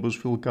 Simon Columbus,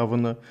 Phil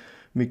Kavanagh,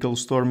 Michael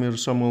Stormer,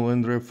 Samuel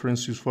André,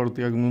 Francis Forte,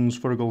 Tiago Nunes,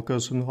 Fergal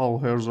Cusson, Hal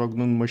Herzog,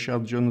 Nuno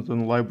Machado,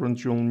 Jonathan Librant,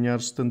 João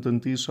Linhares, Stanton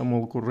T,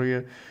 Samuel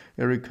Correa,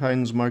 Eric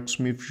Hines, Mark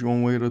Smith,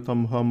 João Eira,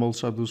 Tom Hummel,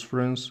 Sadus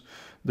France,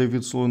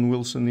 David Sloan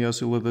Wilson,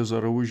 Yacila Dez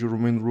Araújo,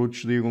 Romain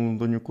Roach, Diego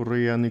Londonho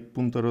Correia, Anik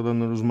Punta,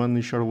 Radana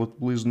Rosmani, Charlotte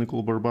Bliss,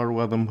 Nicole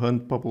Barbaro, Adam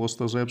Hunt, Pablo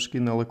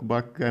Stazewski, Alec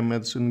Bach, Guy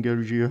Madison,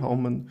 Gary G.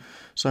 Hallman,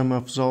 Sam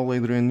Afzal,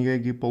 Adrian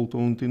Yegi, Paul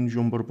Tolentino,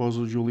 João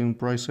Barbosa, Julian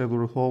Price,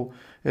 Edward Hall,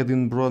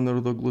 Edin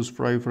Bronner, Douglas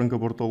Fry, Franca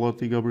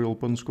Bortolotti, Gabriel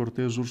Pons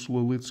Cortez,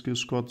 Ursula Litsky,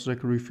 Scott,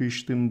 Zachary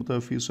Fish, Tim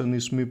Duffy, Sunny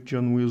Smith,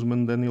 John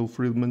Wiseman, Daniel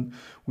Friedman,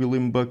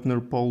 William Buckner,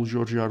 Paul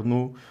George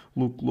Arnaud,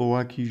 Luke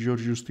Loaki,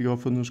 Georgios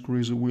Theophanos,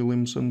 Chris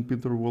Williamson,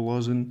 Peter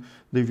Wolozin,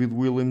 David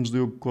Williams,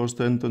 Diogo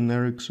Costa, Anton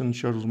Erickson,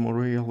 Charles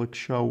Morey, Alex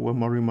Shaw,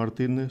 Amari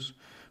Martinez,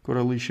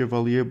 Coralie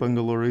Chevalier,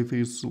 Bangalore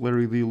Atheists,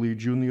 Larry D. Lee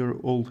Jr.,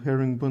 Old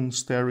Herringbone,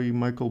 Starry,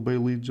 Michael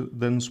Bailey,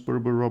 Dan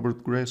Sperber,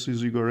 Robert Grassi,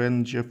 Igor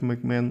N., Jeff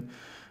McMahon,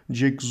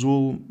 Jake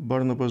Zool,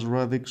 Barnabas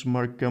Radix,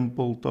 Mark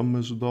Campbell,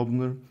 Thomas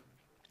Dobner,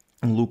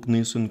 Luke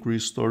Neeson,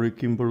 Chris Story,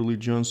 Kimberly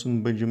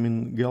Johnson,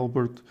 Benjamin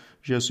Galbert,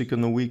 Jessica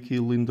Nowicki,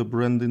 Linda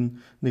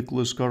Brandon,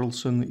 Nicholas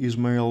Carlson,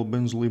 Ismael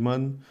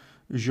Benzliman,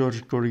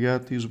 George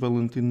Coriatis,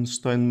 Valentin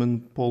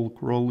Steinman, Paul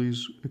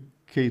Crowleys,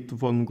 Kate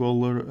Von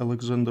Goller,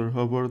 Alexander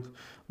Hubbard,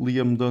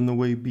 Liam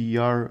Dunaway,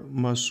 B.R.,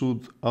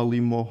 Masood Ali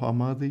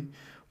Mohammadi,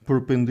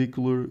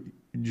 Perpendicular,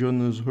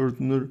 Jonas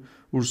Hurtner,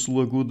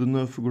 Ursula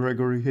Goodenough,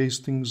 Gregory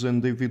Hastings,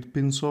 and David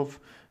Pinsoff.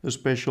 A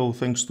special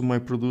thanks to my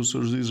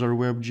producers Isar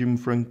Webb, Jim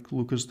Frank,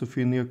 Lucas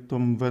Stefaniak,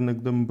 Tom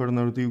Vanagdam,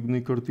 Bernard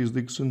Hugni, Curtis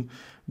Dixon,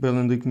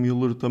 Benedict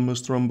Mueller,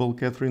 Thomas Trumbull,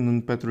 Catherine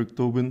and Patrick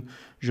Tobin,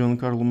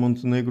 Giancarlo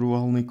Montenegro,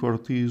 Alnick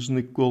Ortiz,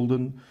 Nick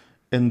Golden,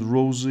 and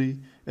Rosie,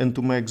 and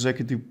to my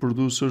executive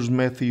producers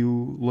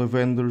Matthew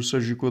Lavender,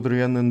 Sergio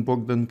Quadrian, and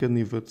Bogdan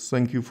Kanivet.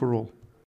 Thank you for all.